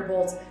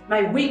thunderbolt,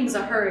 my wings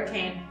a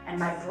hurricane, and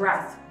my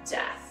breath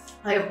death.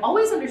 I have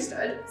always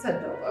understood,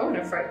 said Bilbo in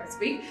a frightened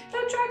squeak,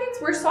 that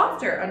dragons were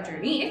softer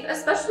underneath,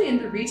 especially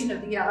in the region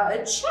of the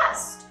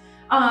chest.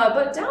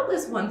 But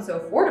doubtless one so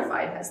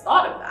fortified has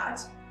thought of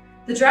that.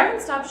 The dragon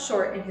stopped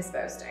short in his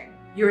boasting.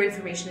 Your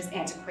information is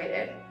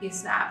antiquated, he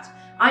snapped.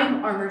 I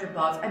am armored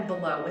above and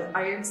below with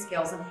iron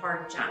scales and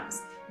hard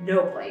gems.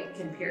 No blade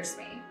can pierce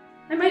me.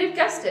 I might have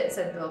guessed it,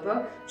 said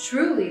Bilbo.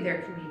 Truly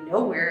there can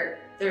nowhere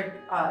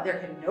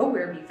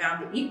be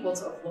found the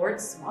equals of Lord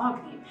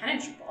Smaug the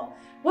Impenetrable.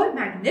 What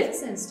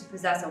magnificence to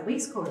possess a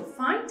waistcoat of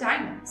fine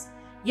diamonds.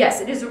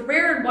 Yes, it is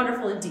rare and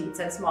wonderful indeed,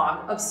 said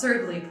Smaug,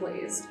 absurdly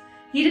pleased.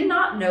 He did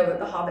not know that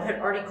the Hobbit had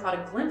already caught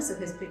a glimpse of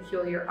his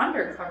peculiar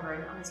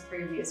undercovering on his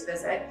previous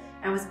visit,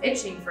 and was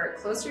itching for a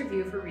closer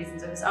view for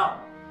reasons of his own.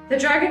 The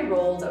dragon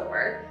rolled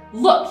over.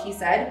 Look, he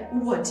said,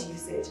 what do you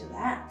say to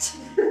that?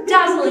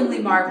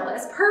 Dazzlingly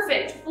marvelous,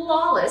 perfect,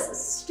 flawless,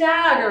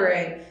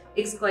 staggering,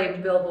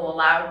 exclaimed Bilbo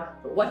aloud,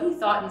 but what he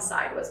thought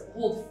inside was,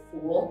 old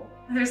fool,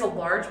 there's a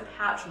large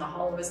patch on the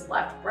hollow of his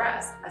left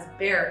breast, as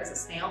bare as a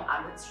snail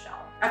out of its shell.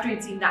 After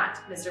he'd seen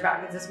that, Mr.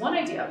 Baggins's one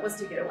idea was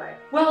to get away.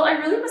 Well, I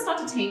really must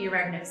not detain your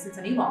magnificence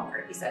any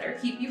longer, he said, or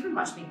keep you from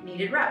much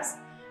needed rest.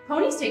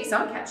 Ponies take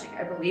some catching,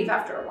 I believe,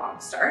 after a long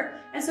start,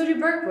 and so do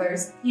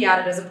burglars, he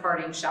added as a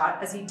parting shot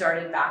as he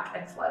darted back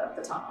and fled up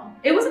the tunnel.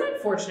 It was an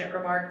unfortunate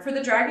remark, for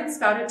the dragon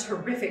spouted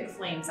terrific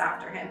flames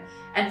after him,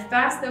 and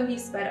fast though he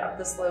sped up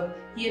the slope,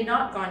 he had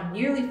not gone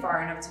nearly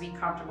far enough to be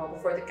comfortable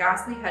before the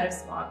ghastly head of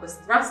Smaug was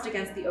thrust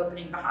against the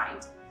opening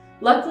behind.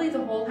 Luckily,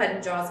 the whole head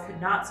and jaws could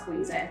not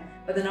squeeze in,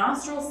 but the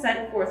nostrils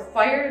sent forth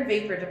fire and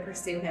vapor to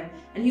pursue him,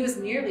 and he was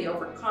nearly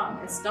overcome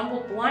and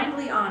stumbled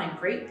blindly on in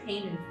great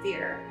pain and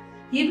fear.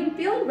 He had been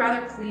feeling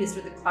rather pleased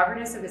with the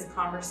cleverness of his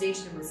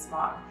conversation with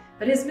Smaug,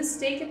 but his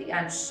mistake at the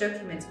end shook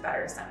him into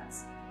better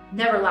sense.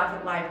 Never laugh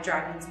at live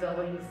dragons,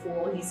 Bilbo, you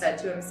fool, he said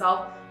to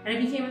himself, and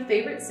it became a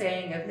favorite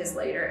saying of his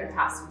later and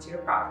passed into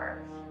a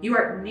proverb. You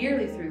aren't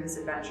nearly through this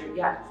adventure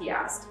yet, he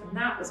asked, and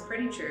that was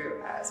pretty true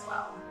as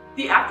well.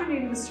 The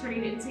afternoon was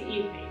turning into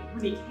evening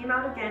when he came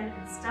out again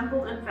and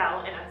stumbled and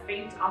fell in a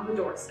faint on the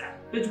doorstep.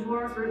 The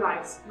dwarves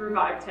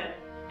revived him,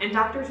 and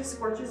doctored his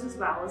scorches as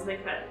well as they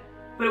could.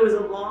 But it was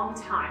a long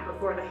time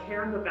before the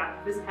hair on the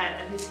back of his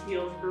head and his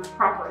heels grew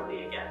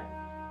properly again.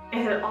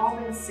 It had all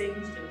been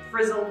singed and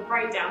frizzled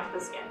right down to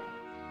the skin.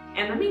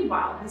 In the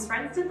meanwhile, his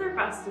friends did their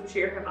best to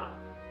cheer him up,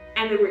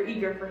 and they were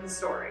eager for his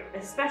story,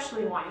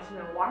 especially wanting to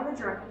know why the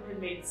dragon had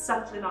made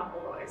such an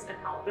awful noise and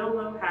how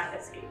Bilbo had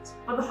escaped.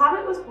 But the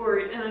Hobbit was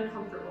worried and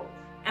uncomfortable,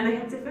 and they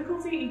had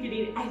difficulty in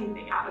getting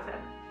anything out of him.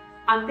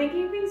 On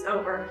thinking things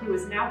over, he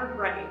was now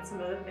regretting some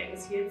of the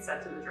things he had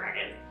said to the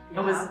dragon,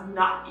 and was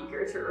not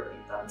eager to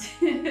repeat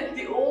them.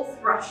 The old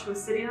thrush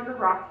was sitting on the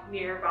rock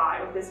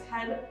nearby with his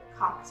head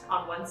cocked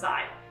on one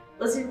side,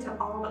 listening to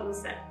all that was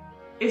said.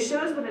 It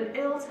shows what an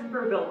ill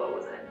temper Bilbo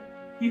was in.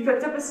 He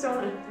picked up a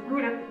stone and threw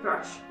it at the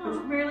thrush,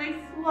 which merely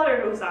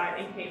fluttered aside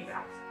and came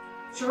back.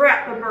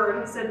 Drat the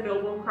bird, said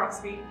Bilbo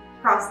crossly.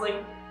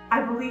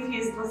 I believe he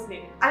is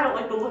listening. I don't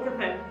like the look of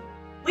him.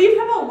 Leave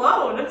him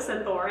alone,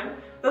 said Thorin.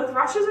 The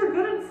thrushes are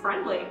good and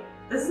friendly.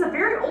 This is a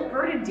very old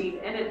bird indeed,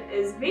 and it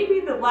is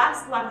maybe the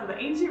last left of the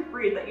ancient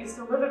breed that used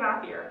to live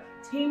about here,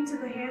 tamed to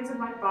the hands of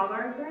my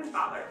father and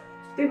grandfather.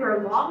 They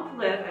were long to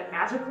live and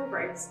magical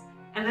race,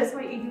 and this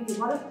might even be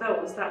one of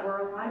those that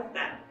were alive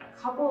then, a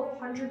couple of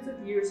hundreds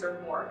of years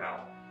or more ago.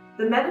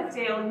 The men of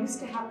Dale used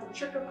to have the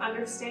trick of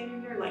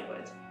understanding their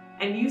language,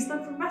 and used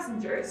them for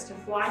messengers to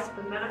fly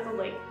to the men of the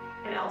lake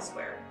and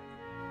elsewhere.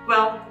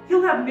 Well,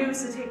 he'll have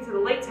news to take to the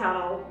lake town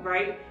all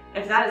right,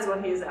 if that is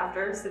what he is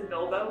after, said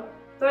Bilbo,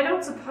 though I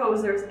don't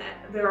suppose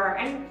there are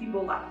any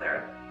people left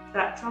there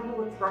that trouble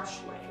with thrush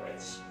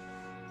language.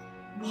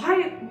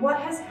 Why, what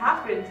has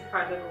happened?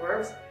 Cried the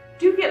dwarves.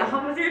 Do get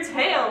on with your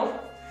tale!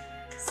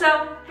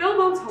 So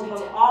Bilbo told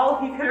them all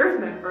he could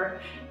remember,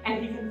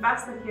 and he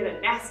confessed that he had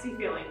a nasty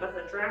feeling that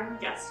the dragon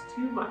guessed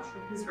too much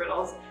from his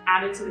riddles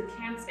added to the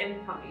camps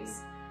and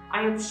ponies.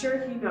 I am sure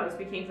he knows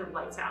we came from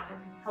Lighttown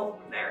and can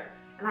help him there,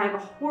 and I have a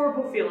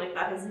horrible feeling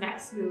that his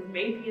next move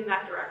may be in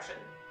that direction.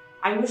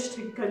 I wish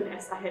to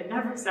goodness I had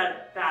never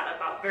said that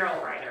about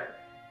Barrel Rider.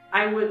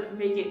 It would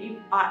make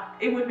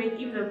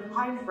even a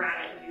blind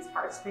rat in these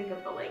parts think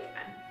of the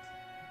lakemen.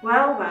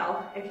 Well,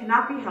 well, it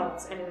cannot be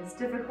helped, and it is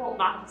difficult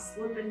not to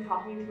slip in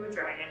talking to a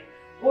dragon,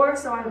 or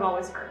so I've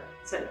always heard,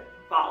 said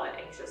Balin,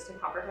 anxious to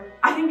comfort him.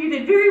 I think you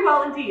did very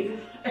well indeed,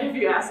 and if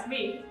you ask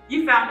me,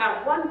 you found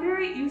out one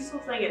very useful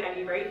thing at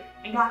any rate,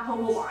 and got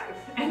home alive,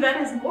 and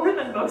that is more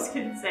than most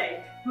can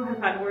say who have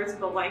had words with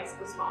the likes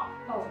of Smaug.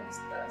 Oh, it's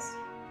this.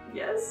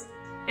 Yes.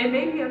 It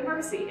may be a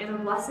mercy and a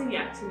blessing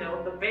yet to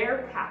know the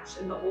bare patch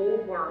in the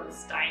old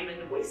worm's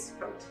diamond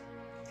waistcoat.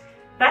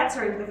 That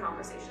turned the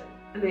conversation,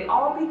 and they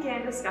all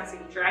began discussing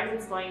dragon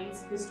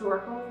slayings,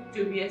 historical,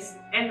 dubious,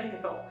 and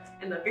mythical,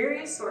 and the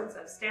various sorts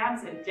of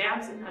stabs and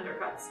jabs and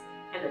undercuts,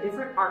 and the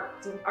different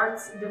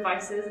arts,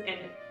 devices, and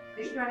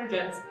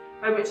stratagems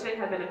by which they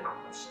had been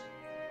accomplished.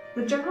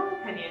 The general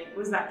opinion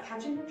was that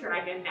catching the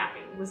dragon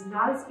napping was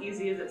not as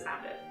easy as it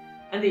sounded,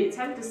 and the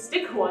attempt to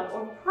stick one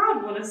or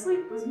prod one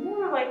asleep was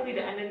more likely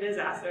to end in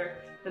disaster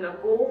than a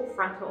bold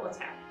frontal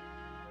attack.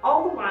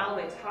 All the while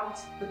they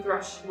talked, the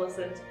thrush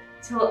listened,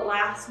 till at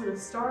last, when the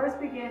stars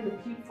began to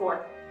peep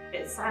forth,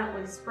 it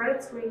silently spread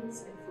its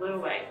wings and flew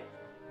away.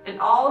 And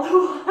all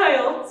the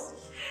while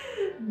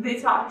they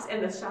talked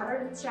and the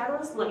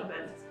shadows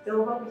lengthened,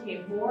 Bilbo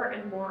became more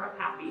and more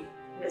unhappy,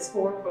 and his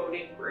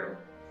foreboding grew.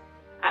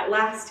 At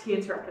last he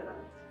interrupted them.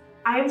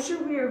 "I am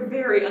sure we are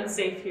very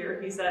unsafe here,"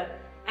 he said,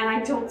 "and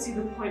I don't see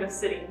the point of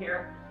sitting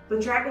here. The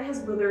dragon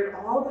has withered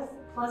all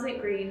the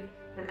pleasant green,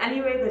 and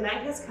anyway the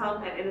night has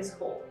come and it is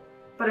cold.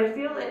 But I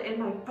feel it in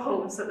my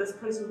bones that this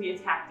place will be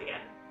attacked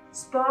again.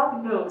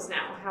 Spog knows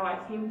now how I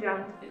came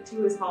down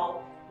to his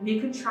hall, and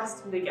you can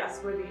trust him to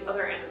guess where the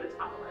other end of the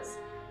tunnel is.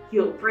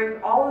 He'll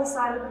break all the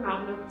side of the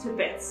mountain to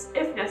bits,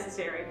 if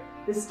necessary,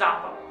 to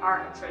stop up our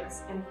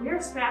entrance, and if we are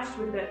smashed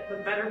with it,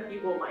 the better he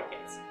will like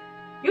it."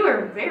 "You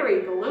are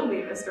very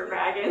gloomy, Mr.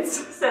 Baggins,"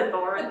 said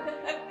Thorin.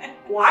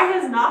 "Why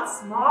has not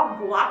Smog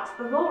blocked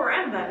the lower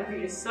end then, if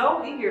he is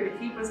so eager to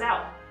keep us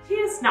out?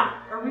 He has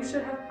not, or we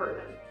should have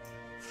heard him."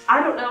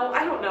 I don't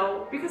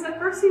know, because at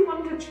first he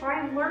wanted to try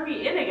and lure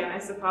me in again, I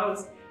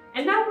suppose,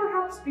 and now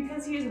perhaps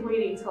because he is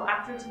waiting till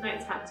after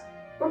tonight's hunt,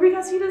 or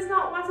because he does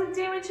not want to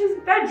damage his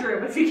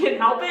bedroom if he can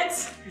help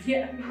it."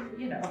 Yeah,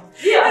 you know.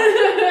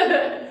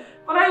 Yeah.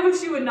 "But I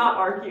wish you would not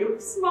argue.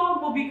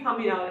 Smog will be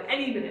coming out at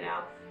any minute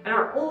now, and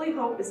our only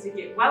hope is to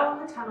get well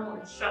in the tunnel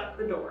and shut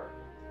the door."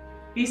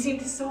 He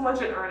seemed so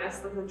much in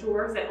earnest that the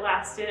dwarves at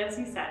last did as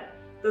he said,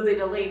 though they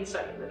delayed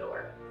shutting the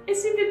door. It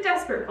seemed a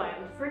desperate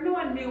plan, for no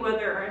one knew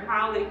whether or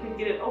how they could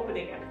get it open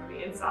again from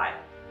the inside,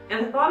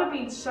 and the thought of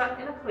being shut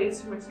in a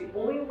place from which the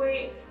only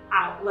way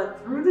out led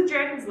through the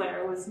dragon's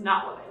lair was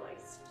not what they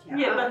liked.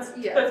 Yeah, that's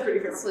pretty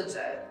fair. That's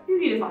legit. You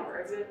need to find her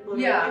exit.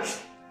 Yeah.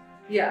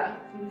 Yeah.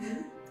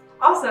 Mm-hmm.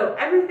 Also,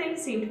 everything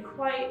seemed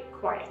quite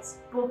quiet,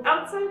 both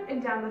outside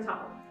and down the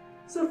tunnel.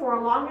 So for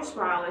a longish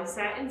while they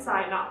sat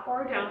inside not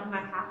far down from a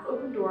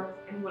half-open door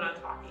and went on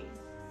talking.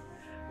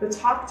 The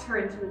talk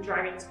turned to the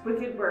dragon's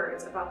wicked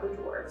words about the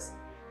dwarves.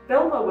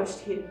 Bilbo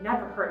wished he had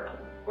never heard them,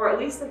 or at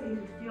least that he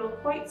could feel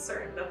quite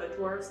certain that the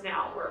dwarves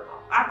now were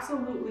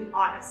absolutely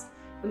honest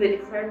when they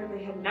declared that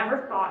they had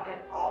never thought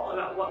at all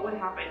about what would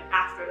happen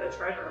after the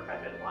treasure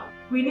had been won.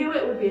 "We knew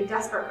it would be a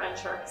desperate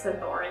venture,"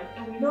 said Thorin,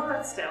 "and we know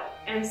that still,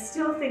 and I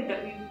still think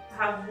that we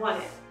have won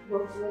it.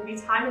 Will be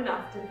time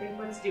enough to think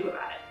what to do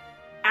about it.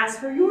 As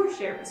for your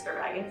share, Mr.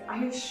 Baggins,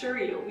 I assure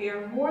you we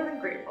are more than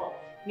grateful,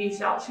 and you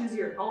shall choose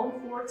your own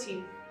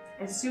 14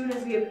 as soon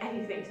as we have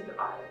anything to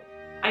divide.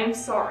 I am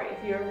sorry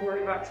if you are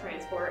worried about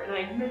transport, and I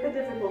admit the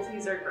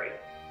difficulties are great.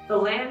 The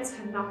lands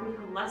have not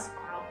become less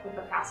wild with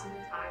the passing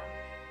of time,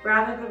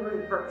 rather the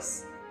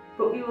reverse.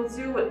 But we will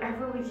do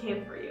whatever we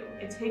can for you,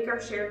 and take our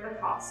share of the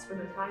cost when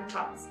the time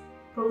comes.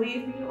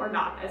 Believe me or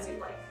not, as you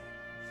like."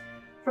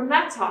 From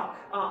that,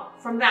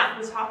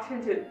 the talk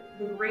turned to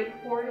the great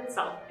hoard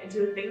itself and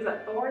to the things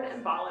that Thorin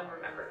and Balin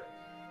remembered.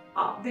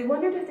 They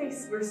wondered if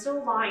they were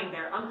still lying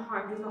there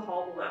unharmed in the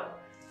hall below.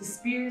 The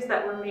spears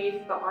that were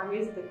made for the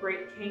armies of the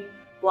great King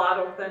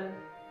Bladorthan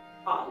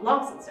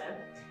long since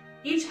dead.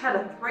 Each had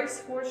a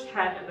thrice-forged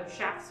head, and their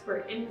shafts were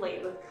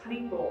inlaid with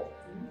cunning gold,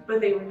 but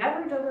they were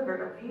never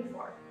delivered or paid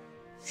for.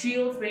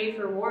 Shields made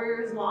for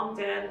warriors long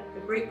dead,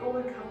 the great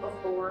golden cup of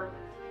Thor,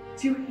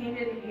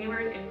 two-handed,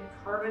 hammered and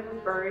carven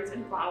with birds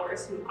and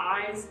flowers, whose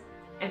eyes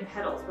and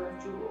petals were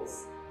of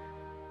jewels.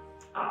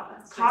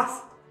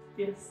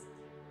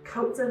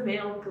 Coats of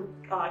mail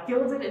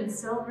gilded and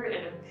silvered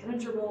and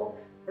impenetrable.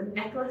 The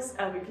necklace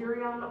of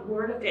Gurion,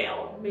 Lord of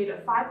Dale, made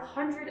of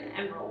 500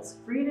 emeralds,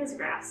 green as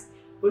grass,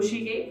 which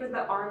he gave for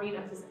the arming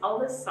of his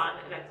eldest son,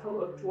 and a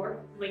coat of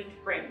dwarf-linked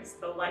rings,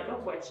 the like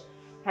of which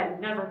had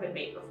never been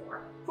made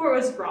before, for it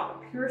was wrought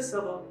of pure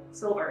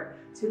silver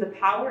to the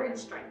power and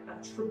strength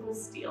of triple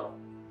steel.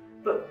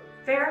 But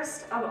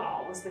fairest of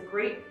all was the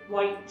great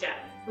white gem,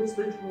 which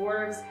the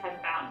dwarves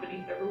had found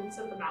beneath the roots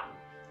of the mountain,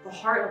 the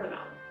heart of the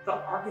mountain, the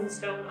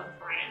Arkenstone of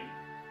Bran.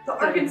 The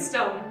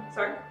Arkenstone,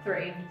 sorry?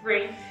 Thrain.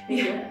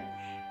 Thank you.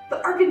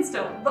 The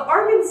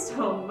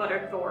Arkenstone,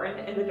 muttered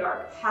Thorin in the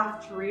dark,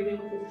 half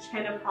dreaming with his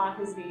chin upon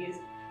his knees.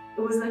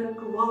 It was like a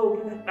globe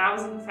with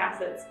 1,000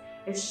 facets.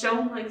 It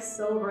shone like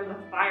silver in the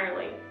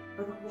firelight,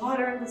 like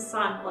water in the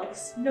sun, like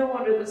snow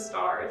under the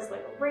stars,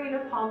 like rain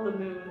upon the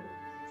moon.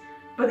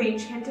 But the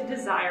enchanted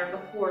desire of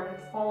the horde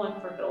had fallen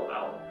for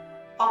Bilbo.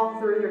 All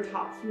through their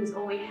talk, he was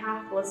only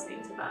half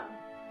listening to them.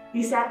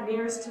 He sat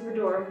nearest to the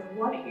door with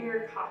one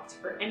ear cocked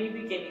for any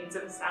beginnings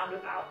of a sound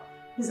without.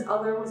 His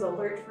other was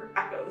alert for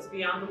echoes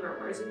beyond the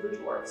murmurs of the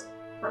dwarves,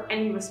 for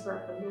any whisper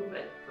of a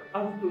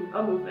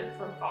movement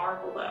from far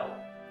below.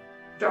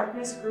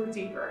 Darkness grew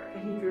deeper,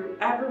 and he grew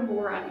ever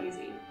more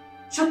uneasy.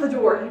 "Shut the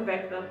door," he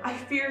begged them. "I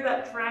fear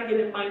that dragon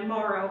in my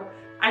morrow.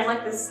 I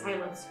like the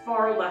silence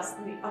far less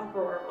than the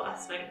uproar of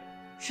last night.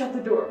 Shut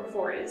the door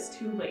before it is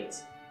too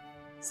late."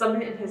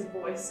 Something in his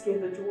voice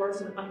gave the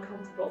dwarves an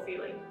uncomfortable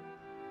feeling.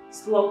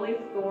 Slowly,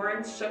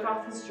 Thorin shook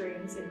off his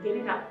dreams, and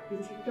getting up, he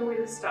kicked away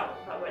the stone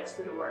that wedged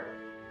the door.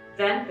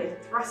 Then they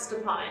thrust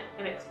upon it,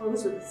 and it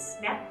closed with a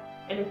snap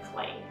and a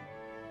clang.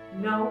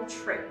 No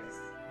trace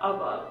of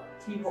a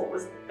keyhole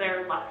was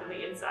there left on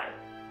the inside.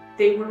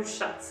 They were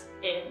shut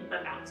in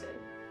the mountain.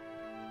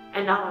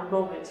 And not a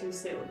moment too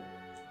soon.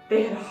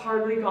 They had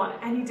hardly gone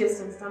any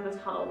distance down the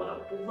tunnel when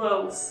a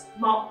blow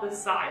smote the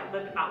side of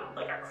the mountain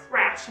like a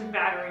crash of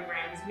battering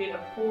rams made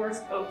of 4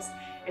 spokes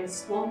and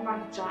swung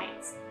by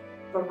giants.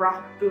 The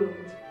rock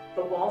boomed,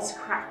 the walls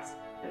cracked,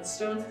 and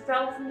stones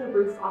fell from the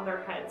roof on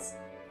their heads.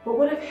 What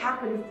would have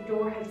happened if the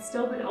door had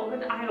still been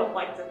open? I don't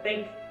like to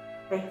think.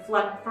 They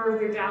fled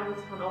further down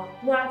the tunnel,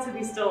 glad to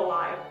be still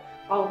alive,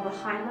 while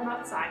behind them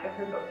outside they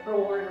heard the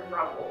roar and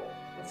rumble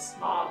of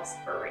Smaug's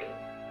furry.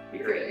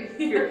 Fury.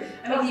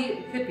 I mean,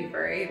 he could be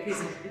furry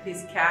if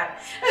he's a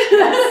cat.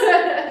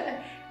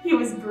 Yes. He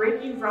was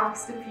breaking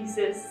rocks to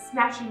pieces,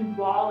 smashing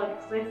wall and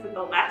cliff with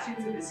the lashings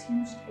of his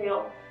huge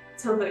tail,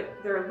 till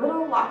their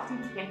little lofty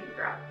camping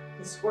ground,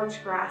 the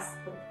scorched grass,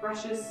 the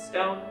precious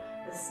stone,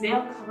 the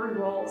snail-covered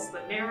walls,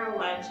 the narrow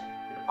ledge,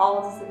 and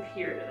all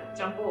disappeared in a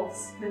jumble of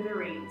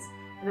smithereens,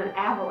 and an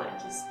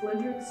avalanche of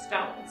splintered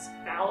stones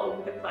fell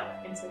over the cliff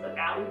into the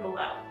valley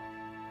below.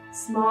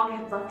 Smaug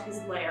had left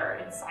his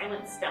lair in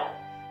silent stealth,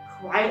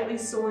 quietly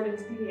soared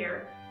into the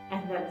air,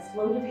 and then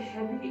floated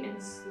heavy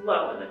and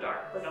slow in the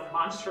dark like a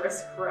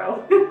monstrous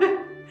crow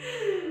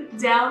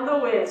down the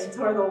wind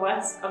toward the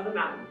west of the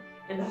mountain,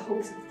 in the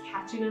hopes of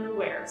catching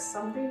unaware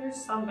something or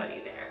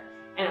somebody there,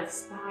 and of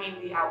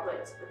spying the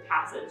outlet to the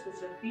passage which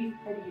the thief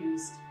had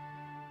used.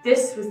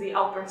 This was the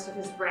outburst of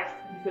his wrath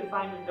when he could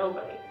find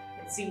nobody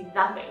and see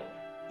nothing,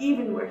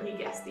 even where he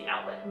guessed the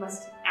outlet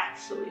must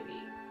actually be.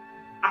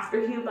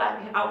 After he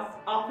let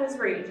off his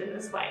rage in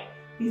this way,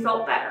 he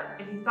felt better,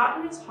 and he thought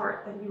in his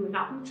heart that he would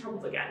not be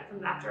troubled again from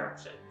that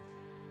direction.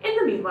 In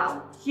the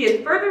meanwhile, he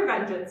had further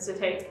vengeance to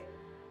take.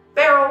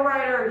 "Barrel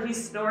rider," he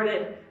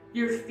snorted,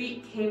 "your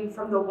feet came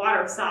from the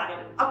water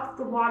side. Up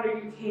the water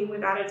you came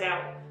without a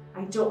doubt.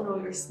 I don't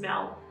know your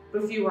smell,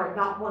 but if you are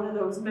not one of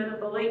those men of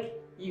the lake,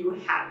 you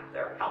have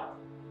their help.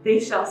 They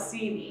shall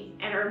see me,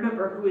 and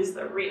remember who is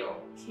the real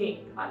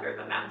king under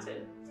the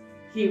mountain."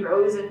 He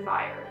rose in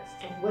fire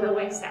and went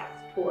away south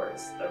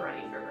towards the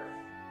running river,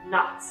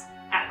 not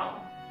at home.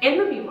 In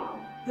the meanwhile,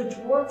 the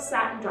dwarves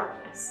sat in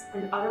darkness,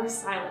 and utter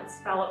silence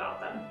fell about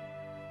them.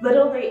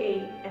 Little they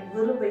ate, and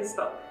little they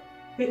spoke.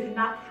 They could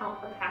not count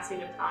the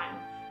passing of time,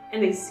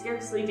 and they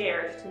scarcely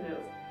dared to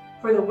move,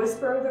 for the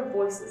whisper of their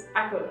voices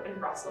echoed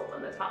and rustled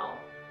in the tunnel.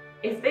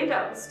 If they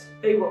dozed,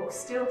 they woke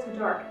still to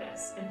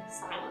darkness and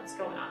silence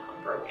going on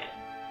unbroken.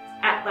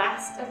 At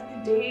last,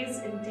 after days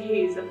and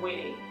days of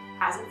waiting,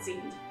 as it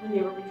seemed, when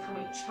they were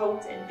becoming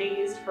choked and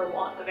dazed for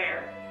want of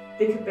air,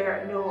 they could bear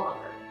it no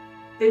longer.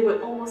 They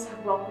would almost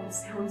have welcomed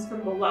sounds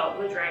from below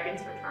the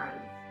dragon's return.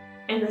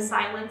 In the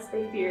silence,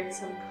 they feared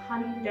some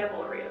cunning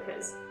devilry of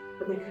his,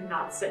 but they could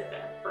not sit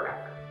there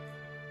forever.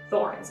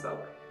 Thorin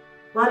spoke.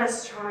 "Let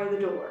us try the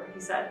door,"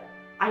 he said.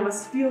 "I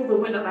must feel the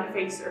wind on my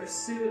face or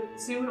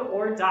soon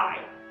or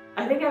die.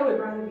 I think I would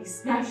rather be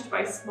smashed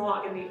by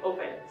Smaug in the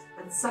open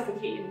than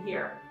suffocate in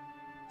here."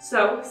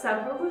 So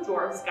several of the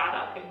dwarves got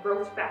up and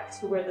groped back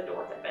to where the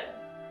door had been.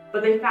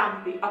 But they found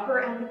that the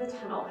upper end of the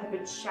tunnel had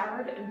been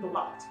shattered and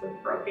blocked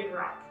with broken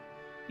rock.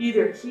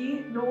 Neither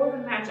he nor the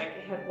magic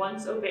it had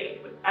once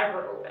obeyed would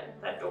ever open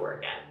that door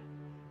again.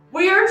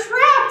 "We are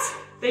trapped!"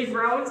 they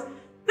groaned.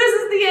 "This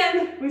is the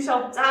end! We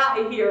shall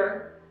die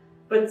here!"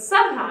 But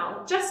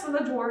somehow, just when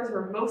the dwarves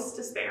were most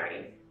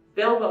despairing,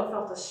 Bilbo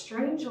felt a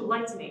strange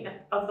lightening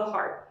of the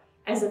heart,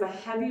 as if a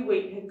heavy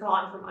weight had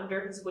gone from under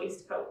his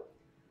waistcoat.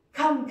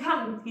 "Come,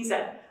 come," he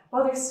said.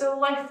 "While there's still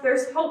life,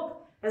 there's hope,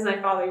 as my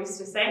father used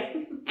to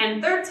say,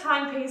 and third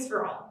time pays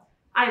for all.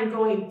 I am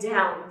going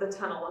down the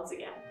tunnel once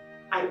again.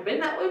 I've been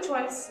that way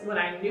twice when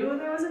I knew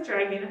there was a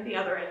dragon at the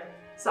other end,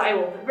 so I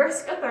will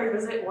risk a third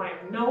visit when I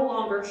am no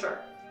longer sure.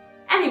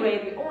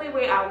 Anyway, the only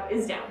way out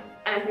is down,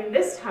 and I think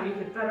this time you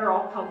had better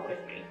all come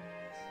with me."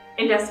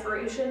 In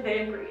desperation,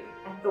 they agreed,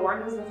 and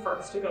Thorin was the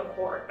first to go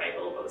forward by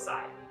Bilbo's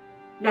side.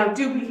 "Now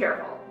do be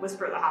careful,"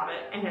 whispered the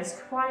Hobbit, "and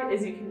as quiet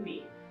as you can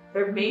be.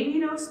 There may be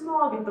no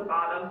Smaug at the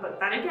bottom, but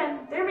then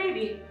again, there may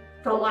be.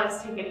 Don't let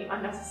us take any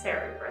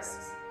unnecessary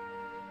risks."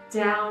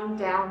 Down,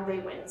 down they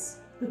went.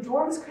 The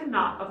dwarves could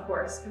not, of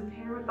course,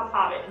 compare with the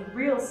Hobbit in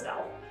real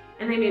stealth,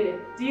 and they made a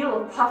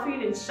deal of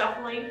puffing and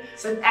shuffling,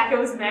 with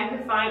echoes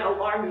magnified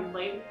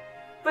alarmingly.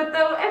 But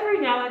though every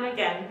now and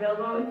again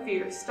Bilbo in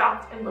fear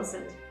stopped and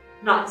listened,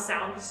 not a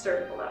sound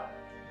stirred below.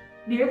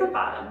 Near the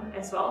bottom,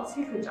 as well as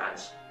he could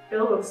judge,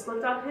 Bilbo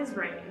slipped on his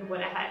ring and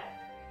went ahead.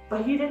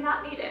 But he did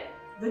not need it.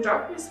 The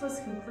darkness was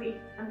complete,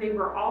 and they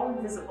were all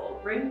invisible,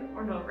 ring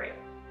or no ring.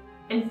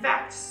 In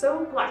fact,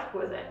 so black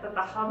was it that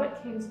the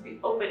Hobbit came to the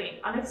opening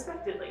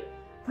unexpectedly,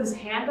 put his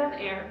hand on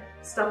air,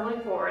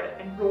 stumbling forward,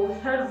 and rolled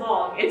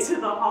headlong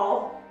into the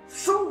hall.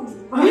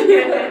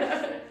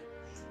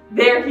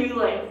 There he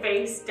lay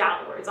face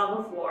downwards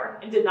on the floor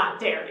and did not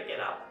dare to get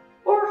up,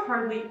 or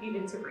hardly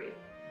even to breathe.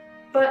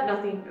 But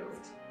nothing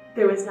moved.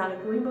 There was not a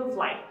gleam of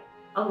light,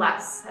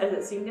 unless, as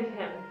it seemed to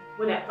him,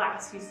 when at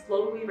last he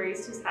slowly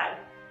raised his head,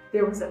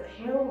 there was a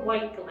pale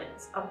white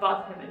glint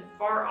above him and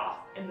far off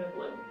in the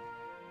gloom.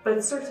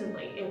 But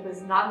certainly it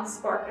was not a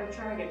spark of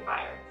dragon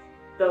fire,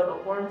 though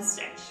the warm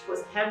stench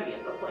was heavy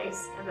in the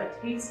place and the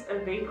taste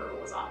of vapor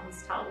was on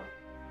his tongue.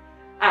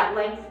 At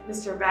length,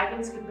 Mr.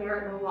 Baggins could bear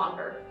it no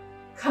longer.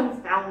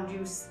 "Confound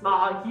you,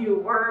 Smaug, you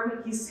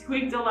worm," he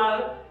squeaked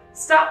aloud.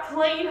 "Stop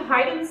playing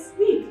hide and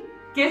seek.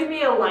 Give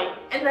me a light,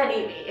 and then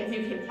eat me, if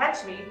you can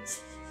catch me."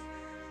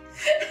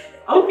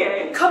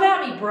 Okay. Come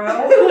at me,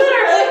 bro.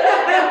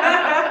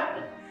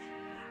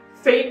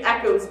 Faint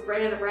echoes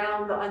ran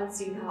around the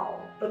unseen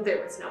hall, but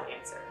there was no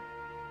answer.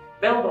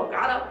 Bilbo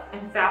got up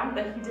and found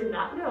that he did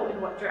not know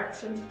in what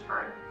direction to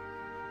turn.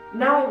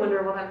 "Now I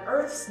wonder what on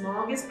earth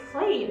Smaug is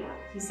playing at,"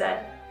 he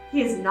said.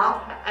 "He is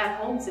not at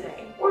home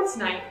today, or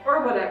tonight,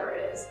 or whatever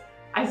it is,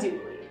 I do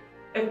believe.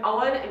 If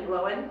Owen and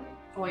Gloin..."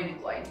 Oin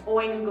and Gloin.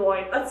 Oin and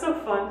Gloin, that's so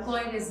fun.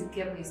 Gloin is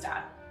Gimli's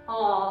dad.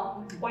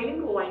 Aw, Oin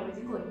and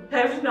Gloin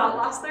have not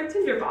lost their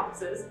tinder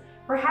boxes.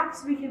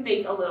 Perhaps we can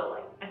make a little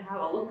light and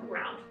have a look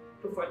around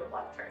before the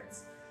blood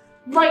turns.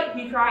 "Light!"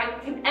 he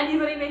cried. "Can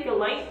anybody make a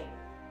light?"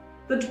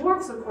 The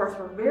dwarves, of course,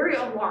 were very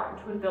alarmed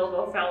when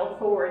Bilbo fell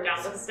forward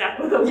down the step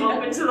with a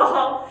bump into the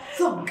hall.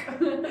 Thunk!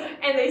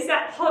 And they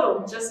sat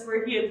huddled just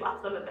where he had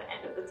left them at the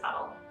end of the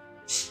tunnel.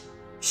 "Shh!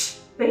 Shh!"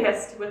 they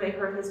hissed when they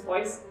heard his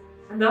voice.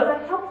 And though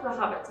that helped the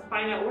Hobbit to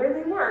find out where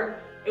they were,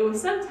 it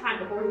was some time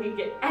before he'd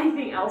get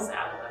anything else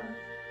out of them.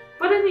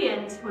 But in the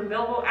end, when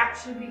Bilbo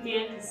actually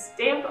began to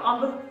stamp on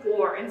the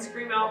floor and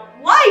scream out,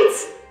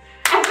 "Light!"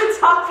 at the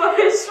top of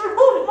his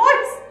shrill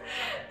voice,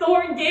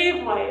 Thorin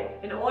gave light,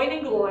 and Oin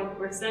and Gloin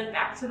were sent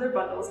back to their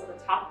bundles at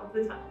the top of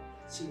the tunnel.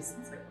 Jeez,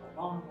 that's like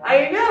a long one.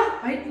 I know!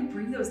 Why didn't you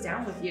bring those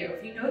down with you?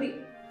 If you know the...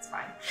 It's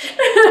fine.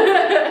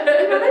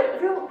 I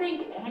don't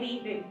think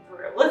anything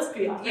through, let's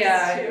be honest.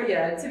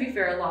 Yeah, to be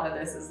fair, a lot of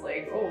this is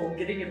like, oh,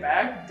 getting it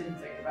back? Didn't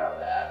think about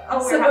that.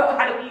 Oh, so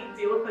how do we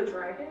deal with the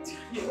dragon?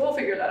 We'll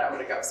figure that out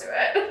when it comes to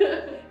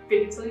it.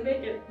 Big until you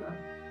make it.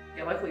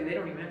 Yeah, luckily they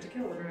don't even have to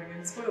kill the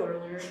dragon. Spoiler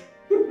alert.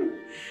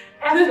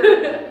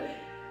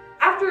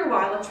 After a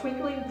while, a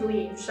twinkling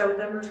gleam showed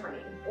them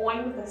returning,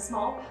 Oin with a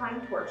small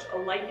pine torch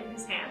alight in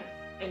his hand,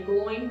 and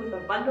Gloin with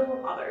a bundle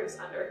of others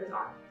under his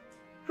arm.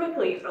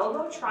 Quickly,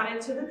 Bilbo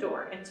trotted to the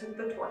door and took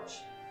the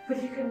torch, but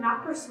he could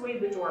not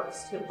persuade the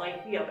dwarfs to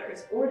light the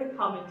others or to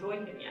come and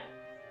join him yet.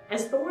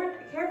 As Thorin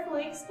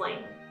carefully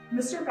explained,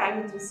 Mr.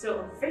 Baggins was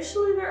still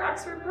officially their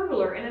expert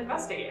burglar and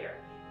investigator.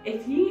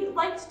 If he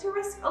liked to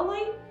risk a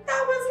light,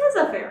 that was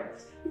his affair.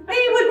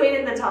 They would wait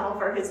in the tunnel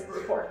for his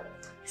report.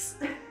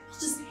 I'll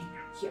just hang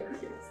out here.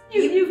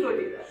 You go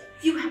do that.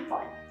 You have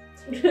fun.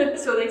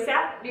 So they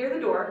sat near the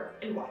door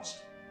and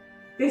watched.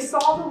 They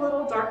saw the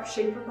little dark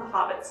shape of the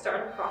Hobbit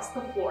start across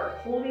the floor,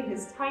 holding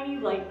his tiny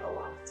light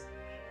aloft.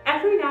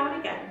 Every now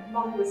and again,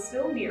 while he was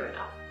still near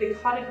enough, they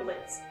caught a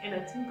glint and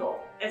a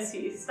tinkle as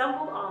he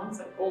stumbled on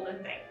some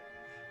golden thing.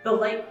 The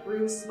light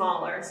grew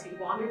smaller as he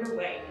wandered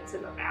away into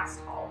the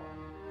vast hall.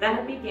 Then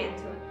it began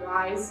to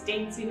rise,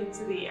 dancing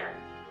into the air.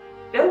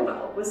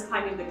 Bilbo was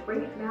climbing the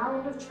great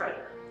mound of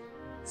treasure.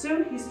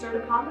 Soon he stood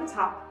upon the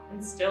top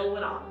and still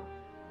went on.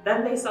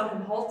 Then they saw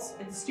him halt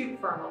and stoop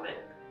for a moment,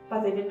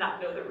 but they did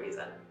not know the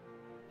reason.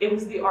 It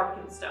was the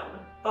Arkenstone,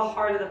 the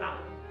heart of the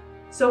mountain.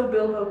 So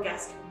Bilbo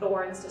guessed from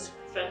Thorin's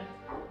description.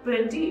 But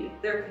indeed,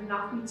 there could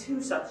not be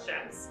two such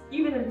gems,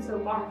 even in so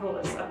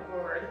marvelous a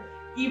bird,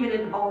 even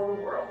in all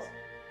the world.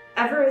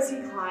 Ever as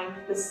he climbed,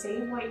 the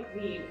same white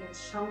gleam had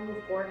shone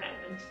before him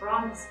and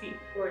drawn his feet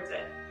towards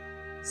it.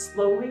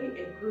 Slowly,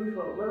 it grew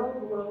to a little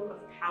globe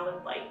of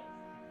pallid light.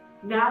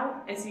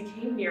 Now, as he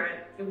came near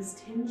it, it was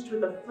tinged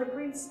with a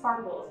flickering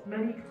sparkle of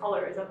many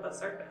colors at the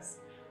surface,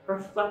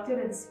 reflected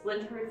and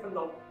splintered from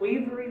the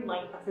wavering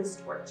light of his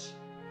torch.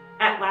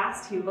 At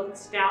last, he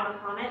looked down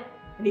upon it,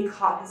 and he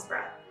caught his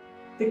breath.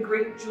 The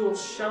great jewel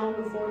shone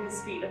before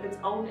his feet of its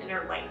own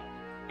inner light,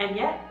 and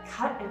yet,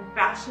 cut and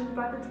fashioned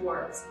by the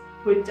dwarves,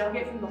 who had dug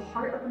it from the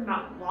heart of the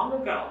mountain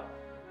long ago,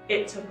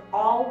 it took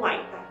all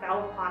light that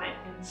fell upon it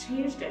and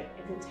changed it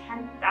into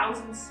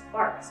 10,000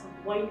 sparks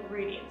of white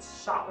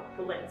radiance shot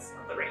with glints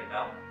of the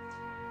rainbow.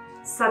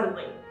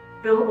 Suddenly,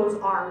 Bilbo's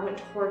arm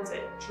went towards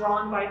it,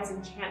 drawn by its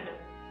enchantment.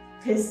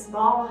 His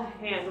small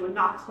hand would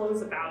not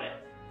close about it,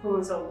 for it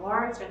was a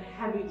large and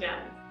heavy gem.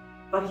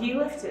 But he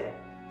lifted it,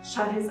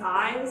 shut his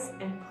eyes,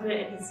 and put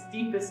it in his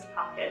deepest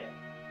pocket.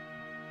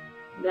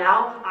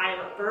 Now I am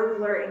a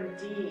burglar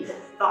indeed,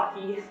 thought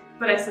he,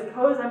 but I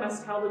suppose I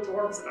must tell the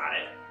dwarves about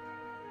it.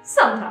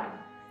 Sometime.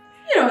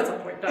 You know, at some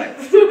point in time.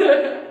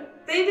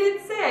 They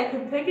did say I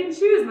could pick and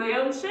choose my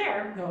own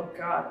share. Oh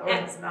God,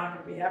 Thorin's not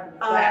going to be happy with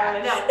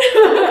that. No.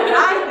 And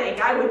I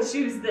think I would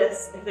choose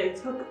this if they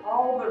took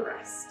all the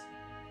rest.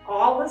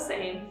 All the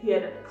same, he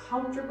had a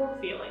comfortable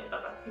feeling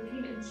that the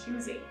picking and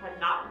choosing had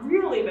not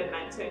really been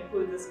meant to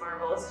include this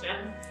marvelous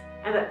gem,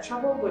 and that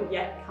trouble would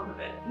yet come of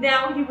it.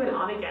 Now he went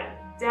on again.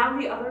 Down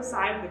the other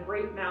side of the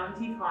great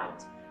mound he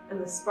climbed, and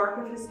the spark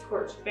of his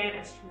torch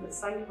vanished from the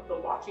sight of the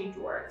watching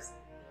dwarves.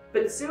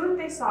 But soon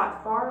they saw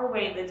it far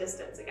away in the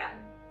distance again.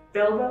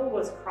 Bilbo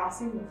was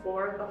crossing the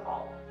floor of the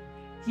hall.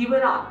 He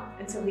went on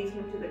until he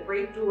came to the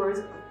great doors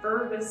of the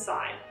furthest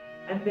side,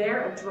 and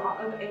there a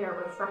draught of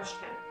air refreshed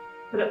him,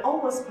 but it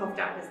almost puffed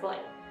out his leg.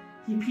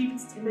 He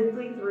peeped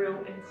timidly through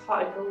and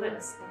caught a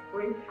glimpse of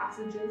great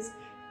passages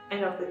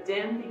and of the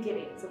dim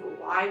beginnings of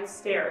wide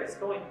stairs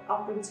going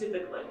up into the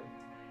gloom.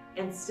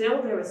 And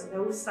still there was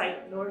no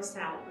sight nor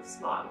sound of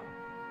Smaug.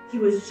 He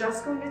was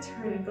just going to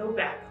turn and go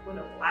back when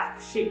a black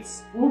shape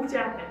swooped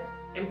at him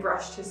and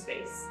brushed his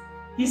face.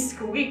 He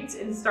squeaked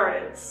and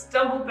started,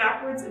 stumbled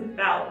backwards and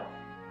fell.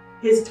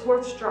 His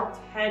torch dropped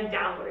head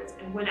downwards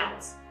and went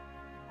out.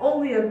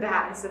 Only a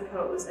bat, I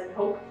suppose, and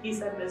hope, he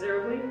said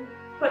miserably.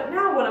 But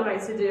now what am I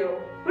to do?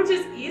 Which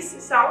is east,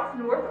 south,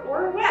 north,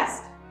 or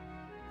west?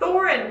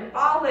 Thorin,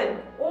 Balin,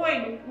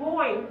 Oin,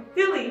 Loin,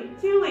 Hilly,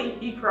 Hilly,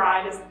 he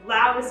cried as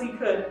loud as he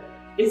could.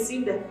 It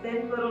seemed a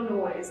thin little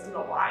noise in the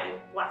wide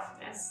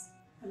leftness.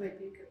 That might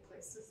be a good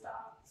place to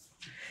stop.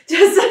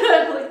 Just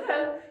like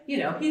that. You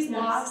know, he's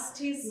lost,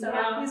 he's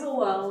stuck, he's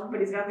alone. But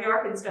he's got the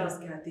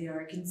Arkenstone. He's got the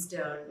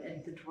Arkenstone,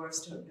 and the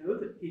dwarves don't know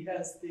that he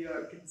has the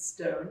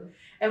Arkenstone.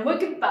 And what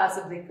could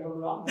possibly go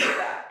wrong with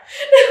that?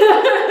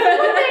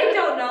 What they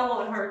don't know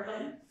won't hurt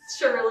them.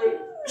 Surely.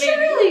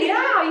 Surely,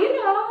 yeah, you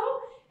know.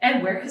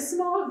 And where has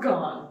Smaug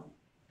gone?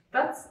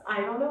 That's,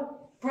 I don't know.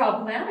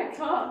 Problematic,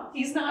 huh?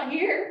 He's not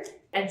here.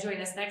 And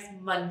join us next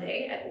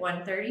Monday at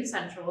 1:30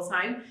 Central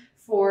Time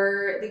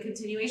for the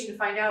continuation to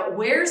find out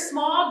where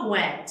Smaug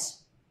went,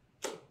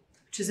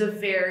 which is a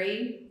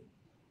very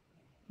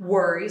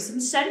worrisome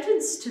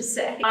sentence to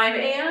say. I'm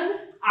Anne.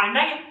 I'm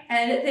Megan.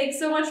 And thanks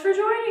so much for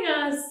joining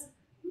us.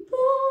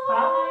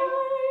 Bye.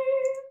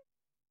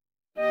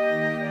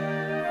 Bye.